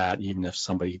with that, even if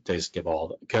somebody does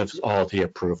gives all the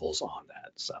approvals on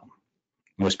that. So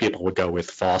most people would go with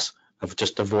false, of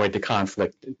just avoid the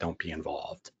conflict, don't be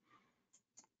involved.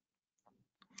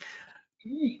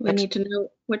 We need to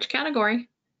know which category.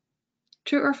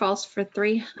 True or false for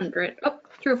 300. Oh,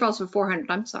 true or false for 400.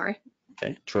 I'm sorry.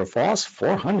 Okay, true or false,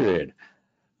 400.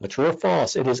 True or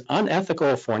false, it is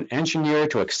unethical for an engineer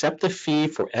to accept a fee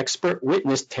for expert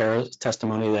witness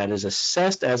testimony that is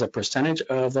assessed as a percentage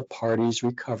of the party's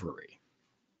recovery.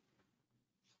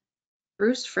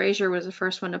 Bruce Frazier was the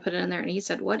first one to put it in there, and he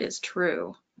said, what is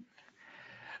true?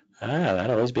 That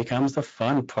always becomes the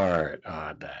fun part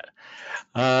on that.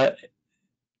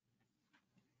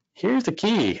 Here's the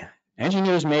key.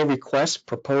 Engineers may request,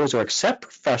 propose, or accept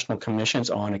professional commissions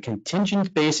on a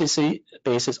contingent basis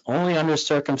only under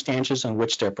circumstances in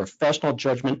which their professional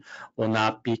judgment will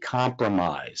not be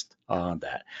compromised on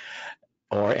that.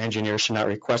 Or engineers should not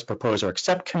request, propose, or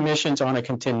accept commissions on a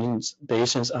contingent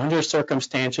basis under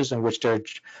circumstances in which their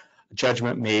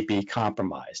judgment may be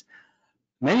compromised.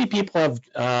 Many people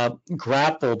have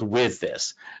grappled with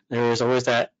this. There is always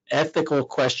that ethical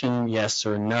question, yes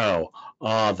or no,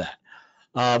 all that.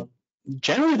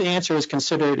 Generally, the answer is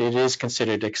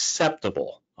considered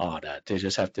acceptable. That they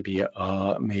just have to be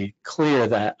made clear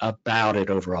that about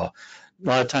it overall. A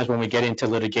lot of times when we get into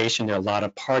litigation, there are a lot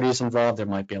of parties involved. There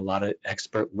might be a lot of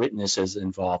expert witnesses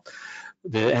involved.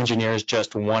 The engineer is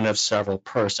just one of several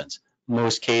persons.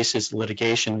 Most cases,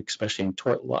 litigation, especially in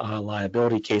tort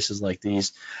liability cases like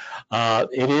these,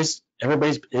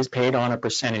 everybody is paid on a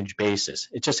percentage basis.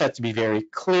 It just has to be very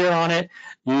clear on it.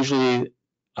 Usually,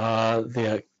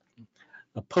 the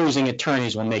opposing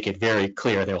attorneys will make it very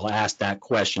clear. They will ask that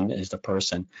question, is the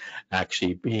person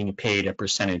actually being paid a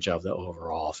percentage of the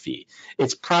overall fee?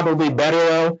 It's probably better,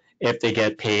 though, if they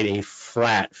get paid a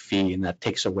flat fee, and that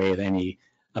takes away any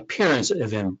appearance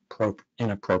of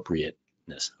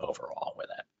inappropriateness overall with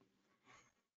that.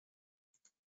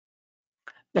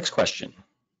 Next question.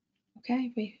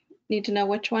 Okay, we need to know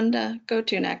which one to go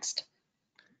to next.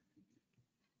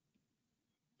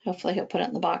 Hopefully he'll put it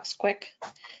in the box quick.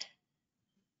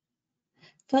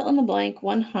 Fill in the blank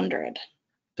 100.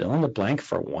 Fill in the blank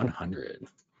for 100.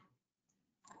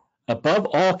 Above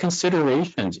all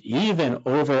considerations, even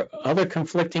over other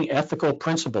conflicting ethical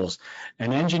principles,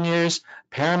 an engineer's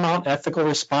paramount ethical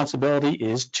responsibility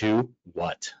is to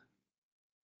what?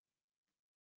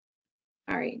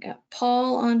 All right, you got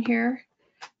Paul on here.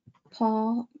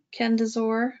 Paul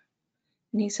Kendazor.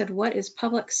 And he said, what is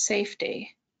public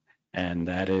safety? And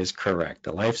that is correct.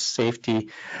 The life safety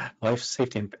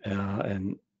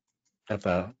and of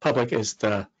the public is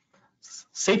the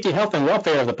safety, health, and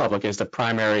welfare of the public is the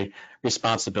primary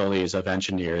responsibilities of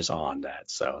engineers on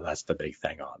that. So that's the big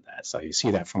thing on that. So you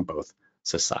see that from both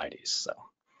societies. So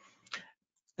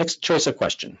next choice of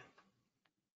question.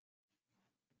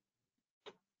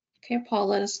 Okay, Paul,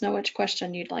 let us know which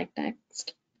question you'd like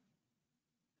next.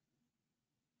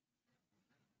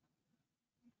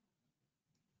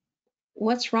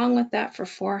 What's wrong with that for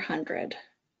 400?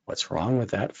 What's wrong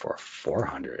with that for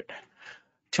 400?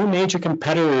 Two major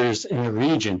competitors in the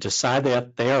region decide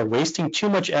that they are wasting too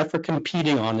much effort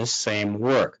competing on the same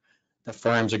work. The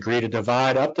firms agree to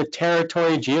divide up the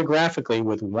territory geographically,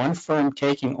 with one firm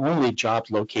taking only jobs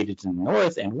located in the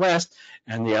north and west,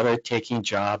 and the other taking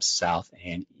jobs south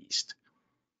and east.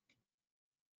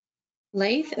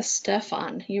 Laith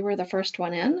Stefan, you were the first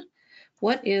one in.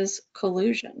 What is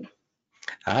collusion?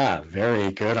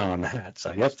 Very good on that.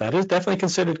 So yes, that is definitely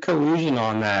considered collusion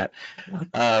on that.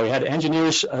 We had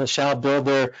engineers shall build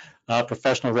their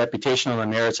professional reputation on the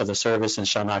merits of the service and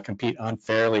shall not compete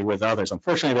unfairly with others.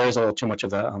 Unfortunately, there is a little too much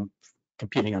of the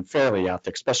competing unfairly out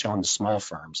there, especially on the small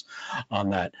firms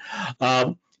on that.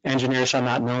 Engineers shall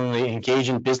not knowingly engage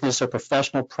in business or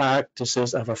professional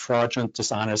practices of a fraudulent,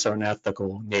 dishonest, or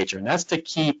unethical nature. And that's the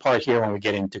key part here when we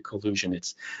get into collusion.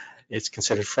 It's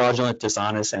considered fraudulent,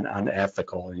 dishonest, and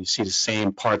unethical. And you see the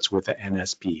same parts with the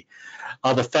NSP.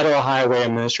 The Federal Highway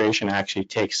Administration actually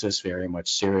takes this very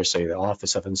much seriously. The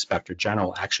Office of Inspector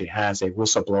General actually has a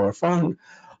whistleblower phone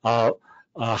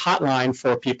hotline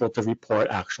for people to report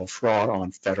actual fraud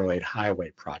on federal aid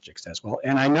highway projects as well.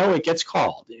 And I know it gets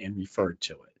called and referred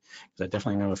to it. I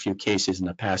definitely know a few cases in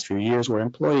the past few years where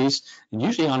employees, and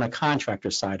usually on the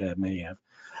contractor side, may have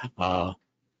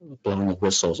blown the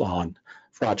whistles on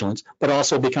fraudulence, but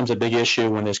also becomes a big issue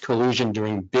when there's collusion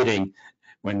during bidding,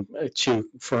 when two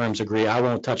firms agree, I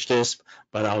won't touch this,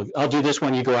 but I'll do this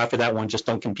one, you go after that one, just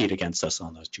don't compete against us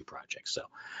on those two projects. So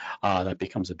that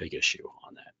becomes a big issue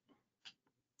on that.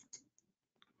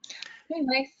 Hey,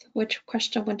 Laith, which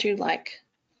question would you like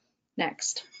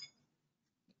next?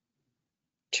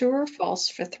 True or false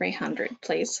for 300,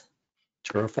 please?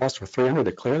 True or false for 300,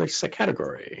 declare the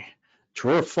category.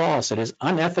 True or false, it is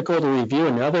unethical to review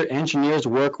another engineer's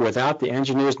work without the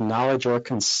engineer's knowledge or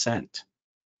consent.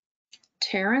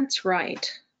 Terrence Wright,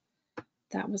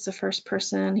 that was the first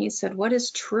person. He said, what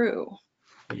is true?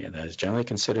 Yeah, that is generally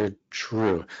considered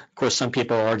true. Of course, some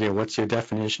people argue, what's your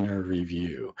definition of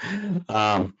review?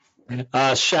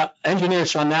 Engineers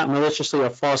shall not maliciously or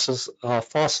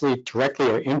falsely, directly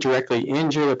or indirectly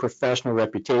injure the professional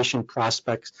reputation,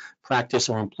 prospects, practice,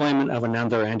 or employment of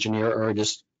another engineer, or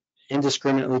just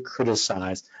indiscriminately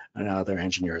criticize another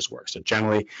engineer's work. So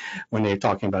generally, when they're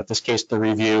talking about this case, the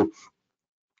review,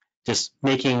 just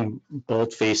making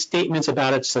bold-faced statements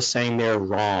about it, just saying they're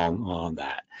wrong on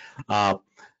that.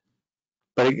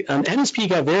 But NSP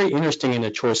got very interesting in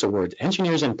the choice of words.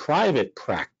 Engineers in private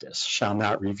practice shall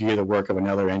not review the work of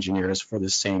another engineer for the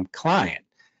same client,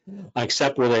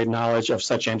 except where the knowledge of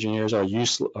such engineers are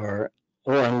useless, or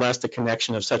unless the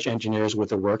connection of such engineers with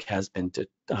the work has been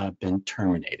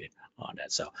terminated on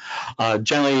that. So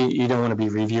generally, you don't want to be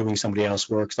reviewing somebody else's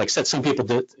works. Like said, some people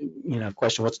did,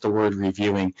 question what's the word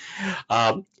reviewing.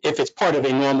 If it's part of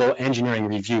a normal engineering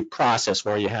review process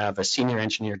where you have a senior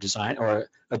engineer design or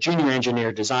a junior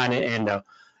engineer design it and an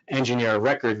engineer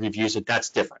record reviews it,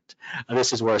 that's different.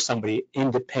 This is where somebody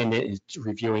independent is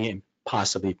reviewing it and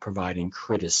possibly providing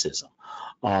criticism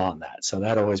on that. So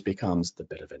that always becomes a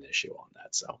bit of an issue on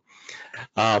that. So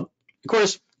of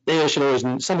course,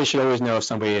 somebody should always know if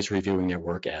somebody is reviewing their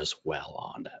work as well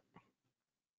on that.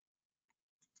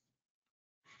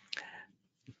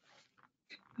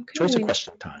 Okay, choice of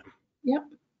question time. Yep.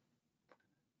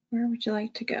 Where would you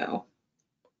like to go?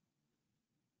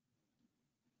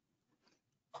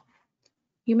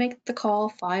 You make the call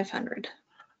 500.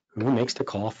 Who makes the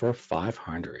call for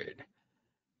 500?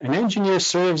 An engineer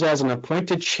serves as an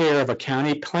appointed chair of a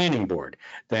county planning board.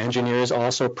 The engineer is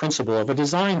also principal of a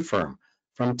design firm.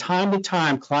 From time to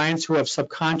time, clients who have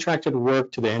subcontracted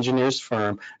work to the engineer's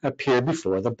firm appear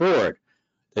before the board.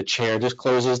 The chair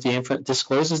discloses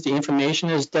the information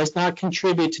as does not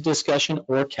contribute to discussion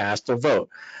or cast a vote,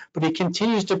 but he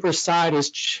continues to preside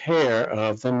as chair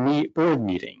of the board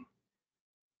meeting.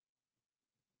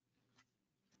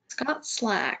 Scott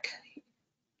Slack.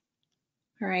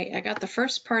 All right, I got the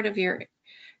first part of your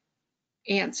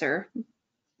answer,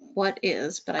 what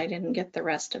is, but I didn't get the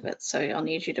rest of it. So I'll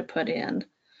need you to put in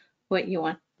what you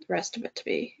want the rest of it to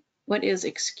be. What is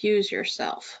excuse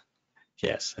yourself?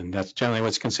 Yes, and that's generally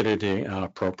what's considered the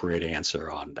appropriate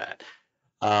answer on that.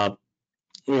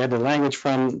 We had the language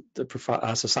from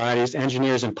the societies.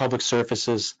 Engineers in public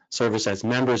services service as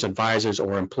members, advisors,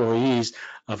 or employees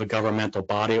of a governmental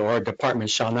body or a department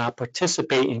shall not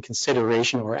participate in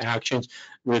consideration or actions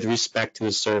with respect to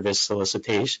the service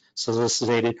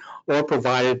solicited or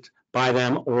provided by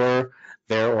them or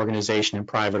their organization in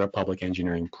private or public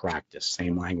engineering practice.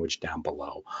 Same language down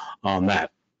below on that.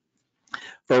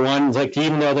 For one, like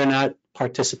even though they're not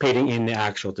participating in the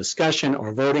actual discussion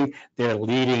or voting, they're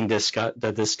leading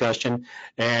the discussion.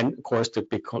 And of course, the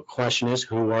big question is,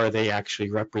 who are they actually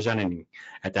representing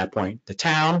at that point? The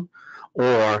town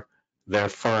or their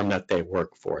firm that they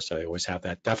work for. So they always have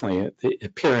that definitely the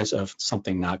appearance of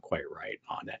something not quite right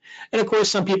on it. And of course,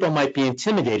 some people might be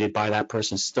intimidated by that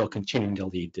person still continuing to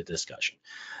lead the discussion.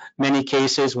 Many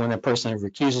cases, when a person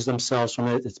recuses themselves from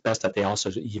it, it's best that they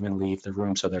also even leave the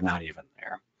room so they're not even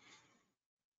there.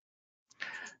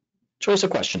 Choice of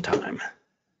question time.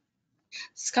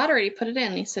 Scott already put it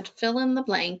in. He said, fill in the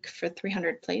blank for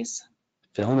 300, please.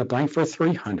 Fill in the blank for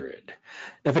 300.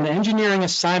 If an engineering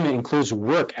assignment includes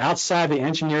work outside the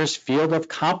engineer's field of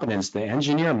competence, the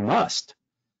engineer must.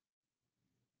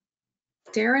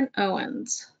 Darren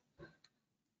Owens.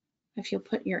 If you'll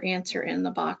put your answer in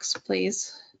the box,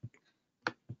 please.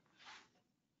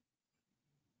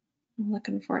 I'm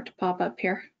looking for it to pop up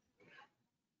here.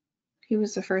 He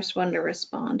was the first one to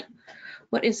respond.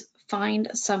 What is find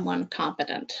someone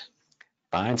competent?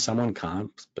 Find someone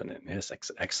competent. Yes,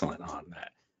 excellent on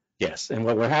that. Yes, and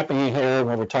what we're happening here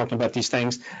when we're talking about these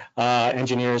things,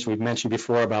 engineers, we've mentioned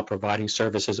before about providing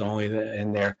services only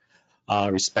in their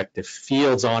respective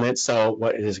fields on it. So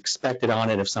what is expected on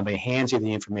it, if somebody hands you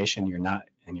the information, you're not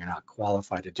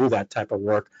qualified to do that type of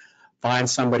work, find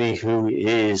somebody who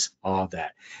is all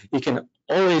that. You can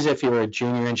always, if you're a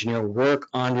junior engineer, work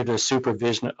under the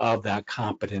supervision of that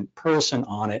competent person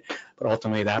on it, but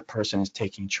ultimately that person is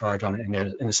taking charge on it and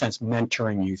they're, in a sense,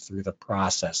 mentoring you through the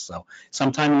process. So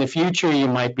sometime in the future, you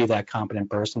might be that competent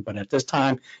person, but at this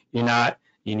time, you're not.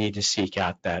 You need to seek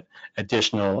out that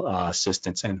additional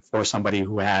assistance and for somebody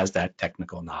who has that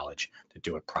technical knowledge to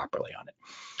do it properly on it.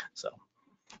 So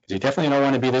you definitely don't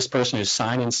want to be this person who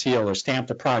signed and sealed or stamped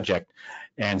the project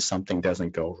and something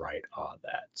doesn't go right on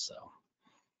that. So,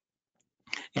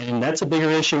 and that's a bigger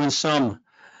issue in some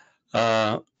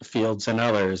fields than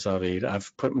others.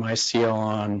 I've put my seal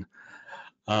on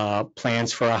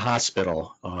plans for a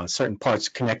hospital, certain parts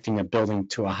connecting a building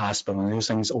to a hospital, and those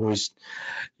things always,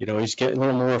 always get a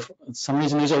little more, for some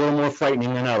reason, these are a little more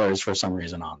frightening than others for some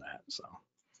reason on that. So,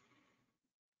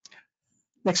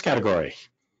 next category.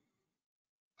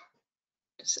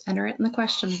 Just enter it in the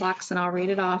question box and I'll read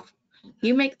it off.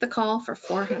 You make the call for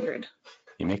 400.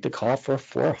 You make the call for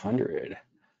 400.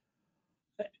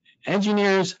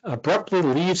 Engineers abruptly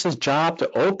leaves his job to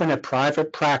open a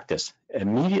private practice.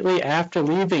 Immediately after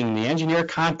leaving, the engineer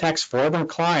contacts former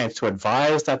clients to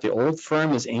advise that the old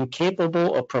firm is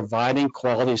incapable of providing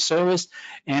quality service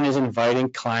and is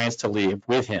inviting clients to leave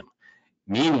with him.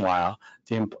 Meanwhile,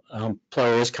 the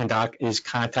employer is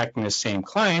contacting the same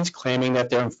clients, claiming that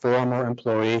their former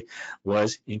employee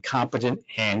was incompetent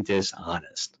and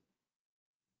dishonest.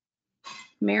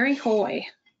 Mary Hoy.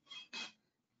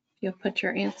 You'll put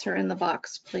your answer in the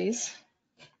box, please.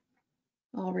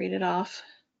 I'll read it off.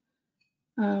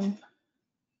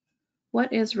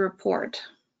 What is report?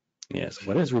 Yes,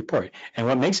 what is report? And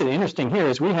what makes it interesting here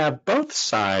is we have both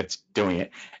sides doing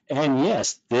it. And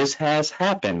yes, this has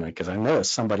happened because I know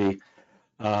somebody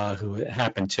who it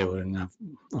happened to, and I've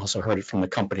also heard it from the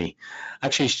company.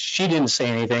 Actually, she didn't say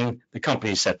anything. The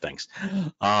company said things.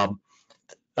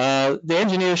 The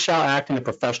engineers shall act in a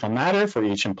professional manner for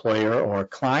each employer or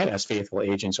client as faithful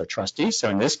agents or trustees. So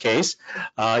in this case,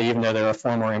 even though they're a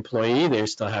former employee, they're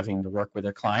still having to work with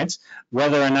their clients.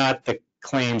 Whether or not the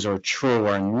claims are true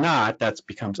or not, that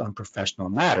becomes unprofessional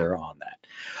matter on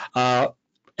that.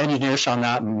 Engineers shall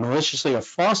not maliciously or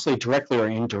falsely, directly or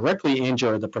indirectly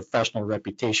injure the professional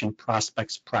reputation,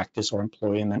 prospects, practice, or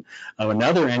employment of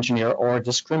another engineer or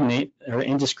discriminate or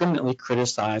indiscriminately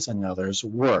criticize another's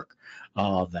work.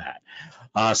 All of that.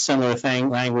 Similar thing,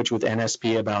 language with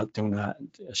NSP about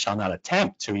shall not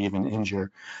attempt to even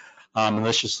injure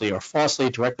maliciously or falsely,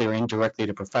 directly or indirectly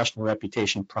to professional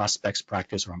reputation, prospects,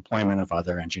 practice, or employment of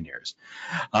other engineers.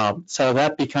 So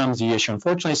that becomes the issue.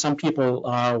 Unfortunately, some people,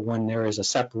 when there is a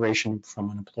separation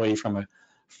from an employee from a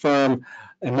firm,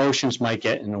 emotions might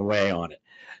get in the way on it.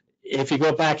 If you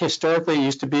go back historically, it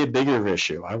used to be a bigger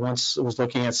issue. I once was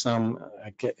looking at some,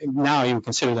 now you would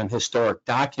consider them historic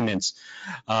documents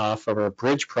for a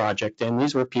bridge project, and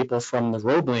these were people from the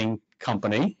Roebling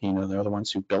company. They're the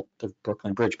ones who built the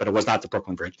Brooklyn Bridge, but it was not the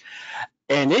Brooklyn Bridge.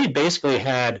 And they basically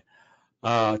had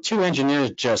two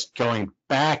engineers just going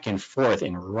back and forth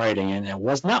in writing, and it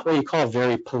was not what you call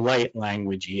very polite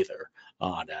language either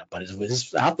on that, but it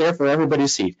was out there for everybody to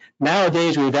see.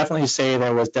 Nowadays, we would definitely say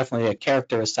there was definitely a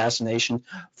character assassination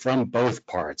from both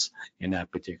parts in that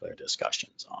particular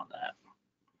discussions on that.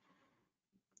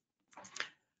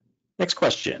 Next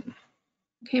question.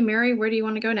 Okay, Mary, where do you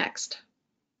want to go next?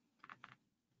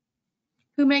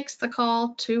 Who makes the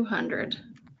call 200?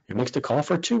 Who makes the call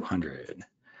for 200?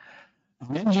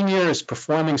 An engineer is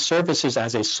performing services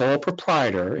as a sole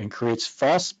proprietor and creates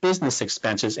false business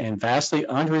expenses and vastly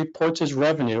underreports his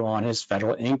revenue on his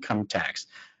federal income tax.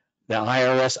 The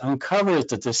IRS uncovers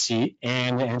the deceit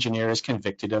and the engineer is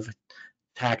convicted of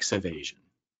tax evasion.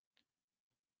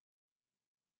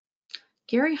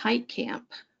 Gary Heitkamp.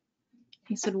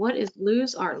 He said, what is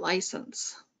lose our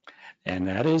license? And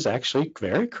that is actually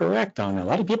very correct on a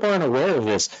lot of people aren't aware of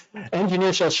this.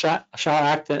 Engineers shall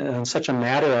act in such a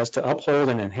matter as to uphold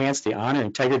and enhance the honor,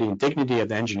 integrity, and dignity of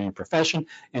the engineering profession,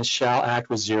 and shall act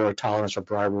with zero tolerance for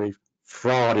bribery.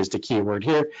 Fraud is the key word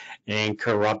here, and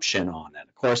corruption on that.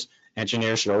 Of course,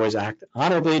 engineers should always act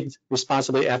honorably,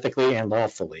 responsibly, ethically, and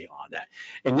lawfully on that.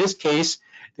 In this case,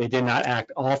 they did not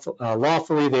act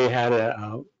lawfully. They had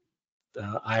a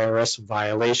IRS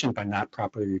violation by not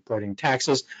properly reporting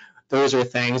taxes. Those are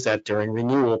things that during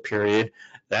renewal period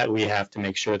that we have to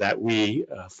make sure that we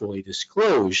fully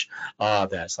disclose.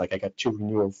 That's like I got 2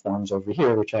 renewal forms over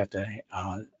here, which I have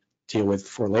to deal with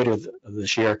for later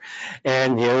this year.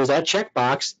 And there's that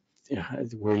checkbox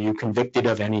were you convicted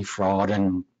of any fraud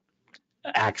and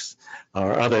acts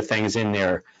or other things in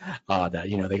there that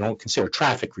they don't consider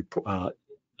traffic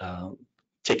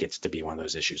tickets to be one of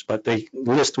those issues, but they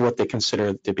list what they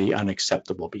consider to be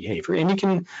unacceptable behavior. And you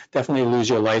can definitely lose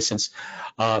your license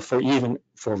for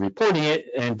reporting it,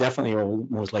 and definitely will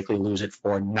most likely lose it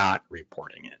for not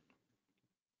reporting it.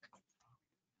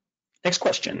 Next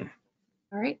question.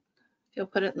 All right, if you'll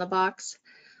put it in the box.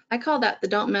 I call that the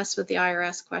don't mess with the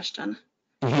IRS question.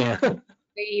 Yeah.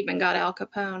 They even got Al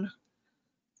Capone.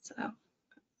 So,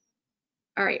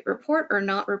 all right, report or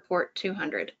not report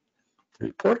 200.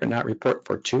 Report or not report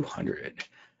for 200.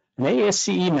 An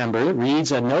ASCE member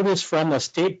reads a notice from the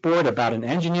state board about an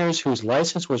engineer whose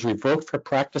license was revoked for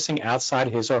practicing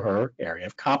outside his or her area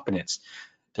of competence.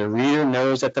 The reader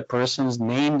knows that the person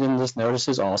named in this notice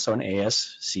is also an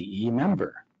ASCE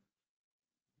member.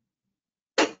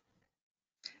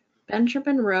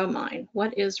 Benjamin Romine,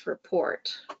 what is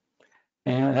report?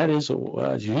 And that is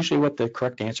usually what the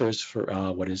correct answer is for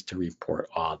what is to report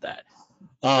all that.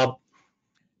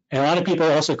 And a lot of people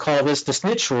also call this the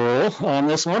snitch rule on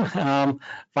this one.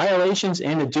 Violations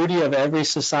and the duty of every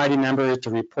society member is to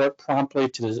report promptly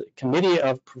to the Committee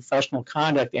of Professional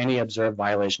Conduct any observed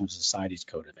violation of society's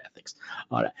code of ethics.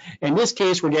 In this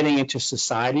case, we're getting into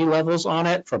society levels on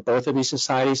it for both of these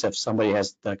societies. If somebody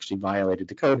has actually violated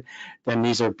the code, then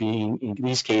these are being, in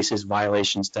these cases,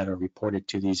 violations that are reported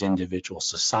to these individual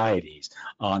societies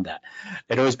on that.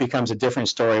 It always becomes a different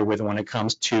story when it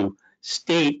comes to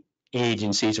state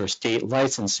agencies or state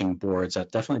licensing boards.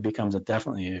 That definitely becomes a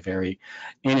very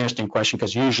interesting question,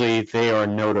 because usually they are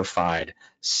notified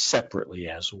separately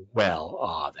as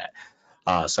well.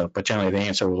 But generally the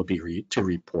answer will be to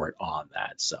report on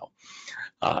that. So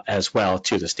as well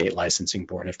to the state licensing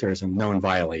board if there is a known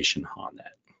violation on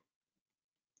that.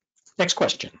 Next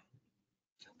question.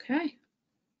 Okay,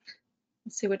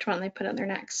 let's see which one they put in there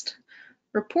next.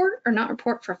 Report or not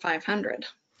report for 500.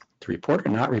 To report or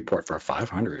not report for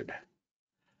 500.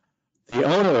 The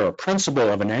owner or principal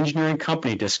of an engineering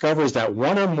company discovers that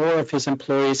one or more of his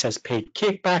employees has paid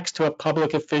kickbacks to a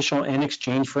public official in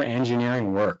exchange for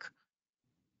engineering work.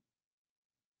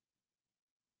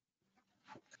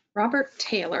 Robert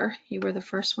Taylor, you were the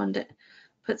first one to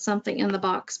put something in the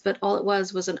box, but all it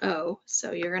was an O,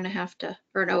 so you're going to have to,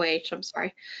 or an OH, I'm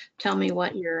sorry, tell me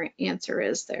what your answer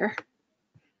is there.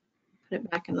 Put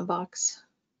it back in the box.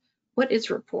 What is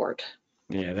report?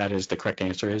 Yeah, that is the correct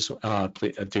answer, is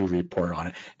do report on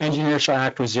it. Engineers shall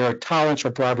act with zero tolerance for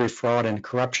bribery, fraud, and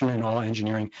corruption in all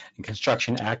engineering and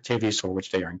construction activities for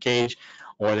which they are engaged,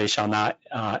 or they shall not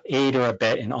aid or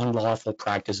abet an unlawful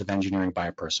practice of engineering by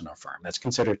a person or firm. That's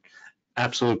considered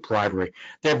absolute bribery.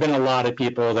 There have been a lot of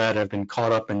people that have been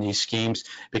caught up in these schemes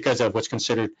because of what's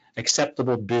considered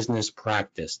acceptable business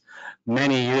practice.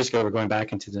 Many years ago, we're going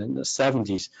back into the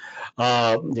 70s,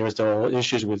 there was the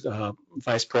issues with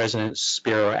Vice President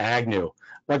Spiro Agnew.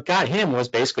 What got him was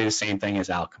basically the same thing as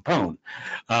Al Capone.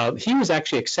 He was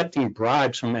actually accepting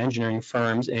bribes from engineering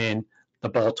firms in the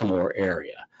Baltimore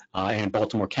area. And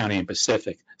Baltimore County in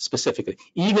specifically.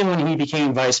 Even when he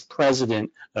became vice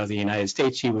president of the United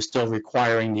States, he was still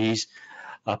requiring these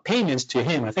payments to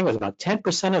him. I think it was about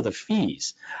 10% of the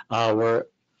fees were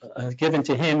given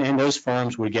to him, and those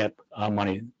firms would get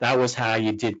money. That was how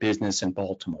you did business in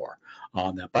Baltimore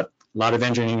on that. But a lot of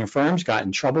engineering firms got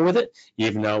in trouble with it,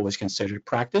 even though it was considered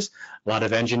practice. A lot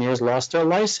of engineers lost their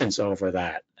license over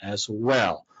that as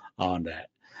well on that.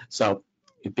 So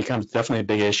it becomes definitely a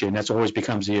big issue, and that's always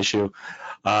becomes the issue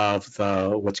of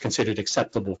what's considered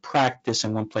acceptable practice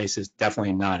in one place is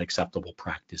definitely not acceptable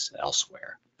practice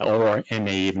elsewhere. or it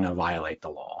may even violate the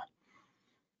law.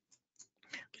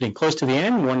 Getting close to the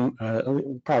end,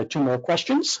 probably 2 more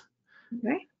questions.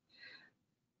 Okay.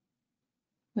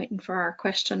 Waiting for our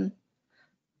question.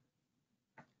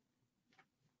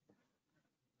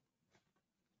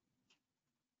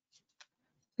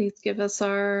 Please give us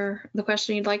the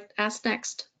question you'd like to ask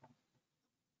next.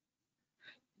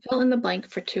 Fill in the blank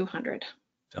for 200.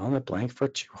 Fill in the blank for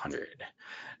 200.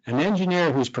 An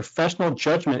engineer whose professional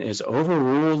judgment is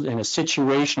overruled in a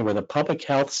situation where the public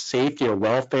health, safety, or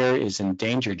welfare is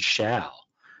endangered shall.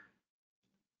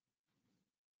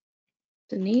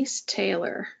 Denise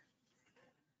Taylor.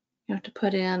 You have to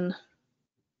put in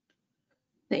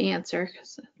the answer.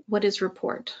 What is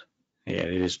report? Yeah,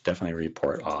 it is definitely a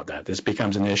report all that. This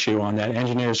becomes an issue on that.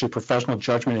 Engineers whose professional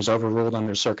judgment is overruled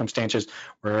under circumstances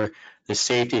where the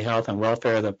safety, health, and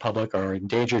welfare of the public are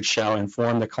endangered shall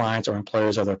inform the clients or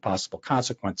employers of their possible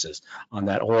consequences on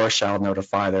that, or shall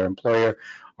notify their employer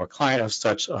or client of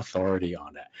such authority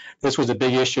on that. This was a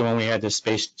big issue when we had the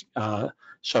Space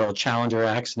Shuttle Challenger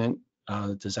accident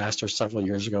disaster several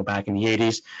years ago back in the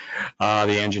 80s.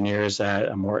 The engineers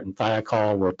at Morton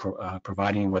Thiokol were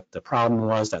providing what the problem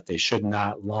was, that they should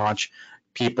not launch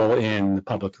people in the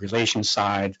public relations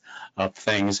side of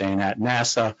things, and at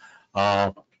NASA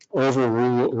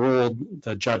overruled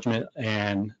the judgment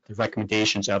and the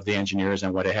recommendations of the engineers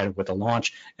and went ahead with the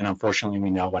launch, and unfortunately we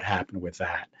know what happened with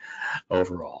that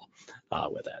overall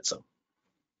with that. So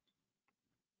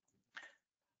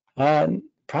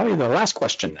probably the last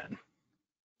question then.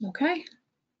 Okay.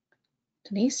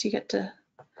 Denise, you get to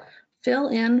fill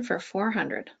in for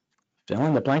 400. Fill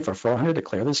in the blank for 400 to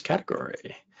clear this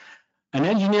category. An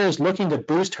engineer is looking to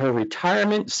boost her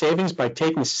retirement savings by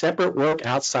taking separate work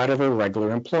outside of her regular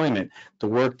employment. The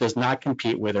work does not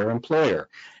compete with her employer,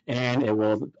 and it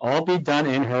will all be done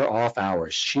in her off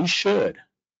hours. She should.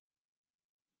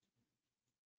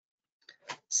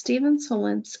 Stephen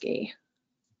Solinsky.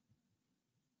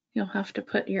 You'll have to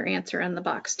put your answer in the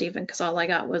box, Stephen, because all I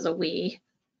got was a we.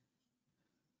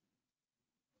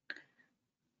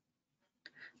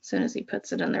 As soon as he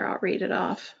puts it in there, I'll read it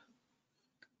off.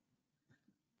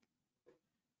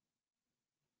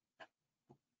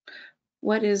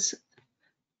 What is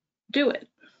do it?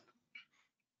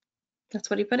 That's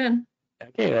what he put in.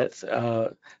 Okay,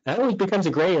 that always becomes a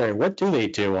gray area. What do they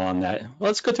do on that? Well,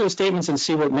 let's go through the statements and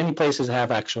see what many places have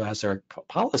actually as their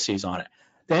policies on it.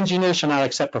 The engineer shall not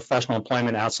accept professional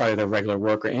employment outside of their regular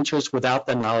work or interests without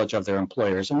the knowledge of their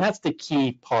employers. And that's the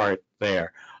key part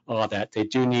there, that they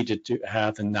do need to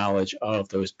have the knowledge of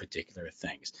those particular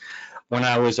things. When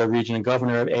I was a regional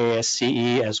governor of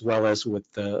ASCE, as well as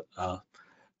with the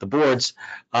boards,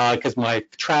 because my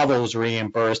travel was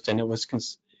reimbursed, and it was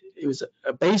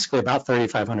basically about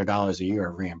 $3,500 a year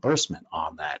of reimbursement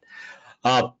on that.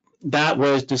 That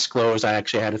was disclosed. I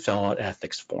actually had to fill out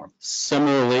ethics form.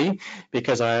 Similarly,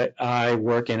 because I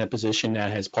work in a position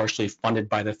that is partially funded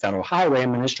by the Federal Highway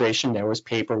Administration, there was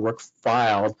paperwork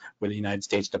filed with the United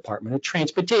States Department of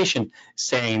Transportation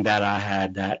saying that I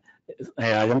had that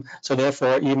item. So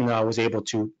therefore, even though I was able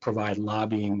to provide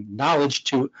lobbying knowledge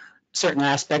to certain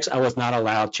aspects, I was not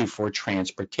allowed to for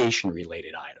transportation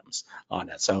related items on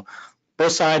that. So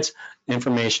both sides,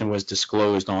 information was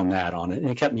disclosed on it, and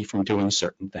it kept me from doing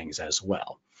certain things as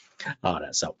well on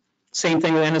it. So same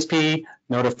thing with NSP,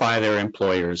 notify their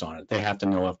employers on it. They have to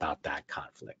know about that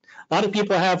conflict. A lot of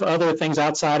people have other things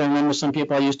outside. I remember some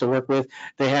people I used to work with,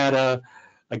 they had a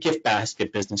gift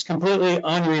basket business, completely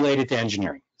unrelated to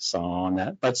engineering. So on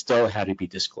that, but still had to be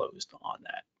disclosed on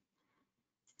that.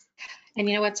 And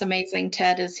you know what's amazing,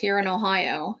 Ted, is here in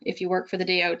Ohio, if you work for the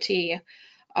DOT,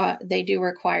 they do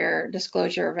require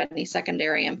disclosure of any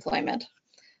secondary employment.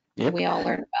 Yep. We all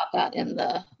learn about that in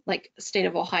the state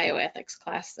of Ohio ethics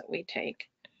class that we take.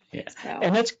 Yeah, so.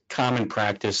 And that's common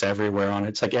practice everywhere on it.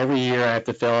 It's like every year I have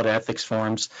to fill out ethics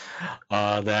forms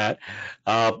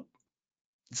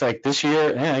it's like this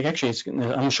year, actually,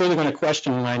 I'm sure they're going to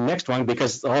question my next one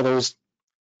because all those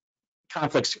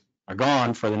conflicts are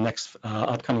gone for the next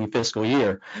upcoming fiscal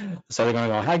year. So they're going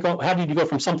to go, how did you go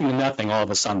from something to nothing all of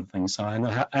a sudden? So I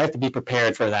know I have to be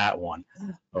prepared for that one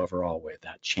overall with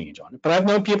that change on it. But I've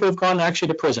known people who've gone actually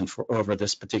to prison over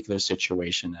this particular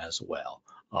situation as well.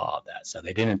 So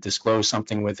they didn't disclose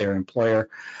something with their employer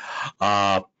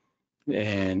and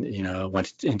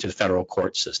went into the federal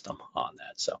court system on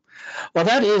that. So, well,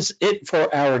 that is it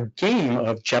for our game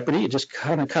of Jeopardy. It just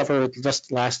kind of covered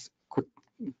just last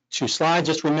 2 slides.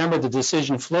 Just remember the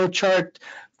decision flow chart.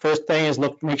 First thing is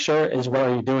make sure is what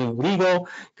are you doing legal.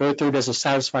 Go through, does it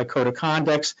satisfy code of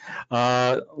conduct?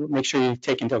 Make sure you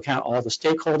take into account all the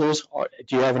stakeholders.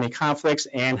 Do you have any conflicts,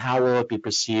 and how will it be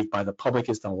perceived by the public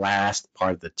is the last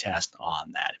part of the test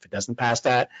on that. If it doesn't pass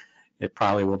that, it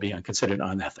probably will be considered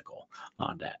unethical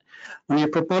on that. When you're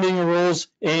promoting your rules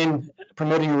in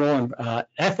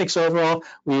ethics overall,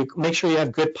 we make sure you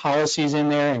have good policies in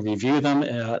there and review them,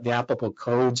 the applicable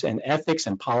codes and ethics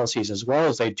and policies as well,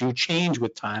 as they do change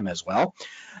with time as well.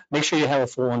 Make sure you have a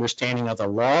full understanding of the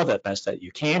law the best that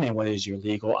you can, and what is your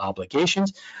legal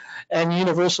obligations. And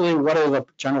universally, what are the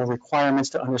general requirements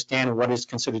to understand what is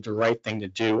considered the right thing to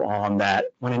do on that.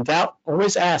 When in doubt,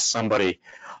 always ask somebody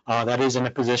that is in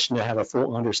a position to have a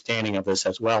full understanding of this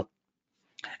as well.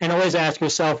 And always ask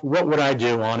yourself, what would I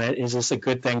do on it? Is this a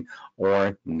good thing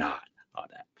or not on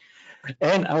that?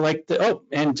 And I like to,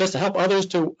 and just to help others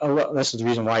to, this is the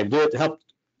reason why you do it, to help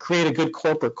create a good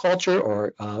corporate culture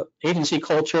or agency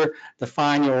culture,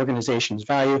 define your organization's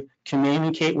value,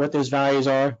 communicate what those values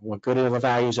are, what good are the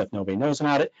values if nobody knows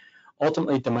about it,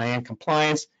 ultimately demand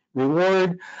compliance,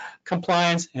 reward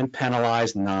compliance, and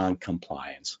penalize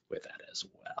non-compliance with that as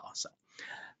well. So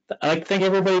I'd like to thank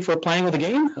everybody for playing with the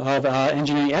game of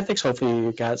engineering ethics. Hopefully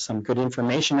you got some good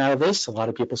information out of this. A lot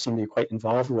of people seem to be quite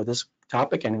involved with this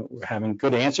topic, and we're having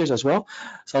good answers as well.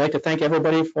 So I'd like to thank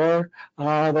everybody for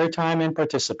their time in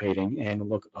participating,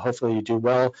 and hopefully you do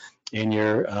well in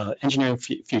your engineering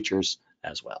futures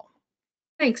as well.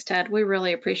 Thanks, Ted. We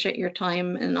really appreciate your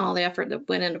time and all the effort that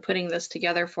went into putting this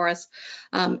together for us.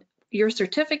 Your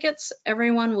certificates,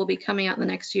 everyone, will be coming out in the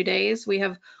next few days. We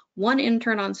have one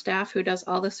intern on staff who does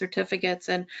all the certificates,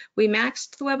 and we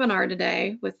maxed the webinar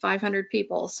today with 500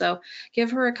 people. So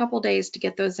give her a couple days to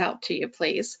get those out to you,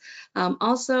 please.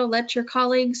 Also, let your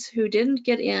colleagues who didn't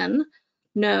get in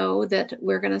know that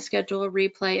we're going to schedule a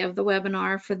replay of the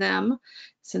webinar for them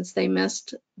since they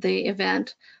missed the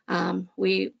event.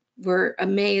 We were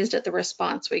amazed at the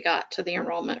response we got to the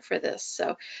enrollment for this.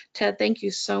 So Ted, thank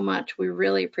you so much. We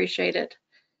really appreciate it.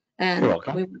 And You're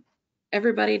welcome. we want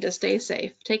everybody to stay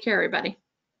safe. Take care, everybody.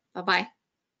 Bye-bye.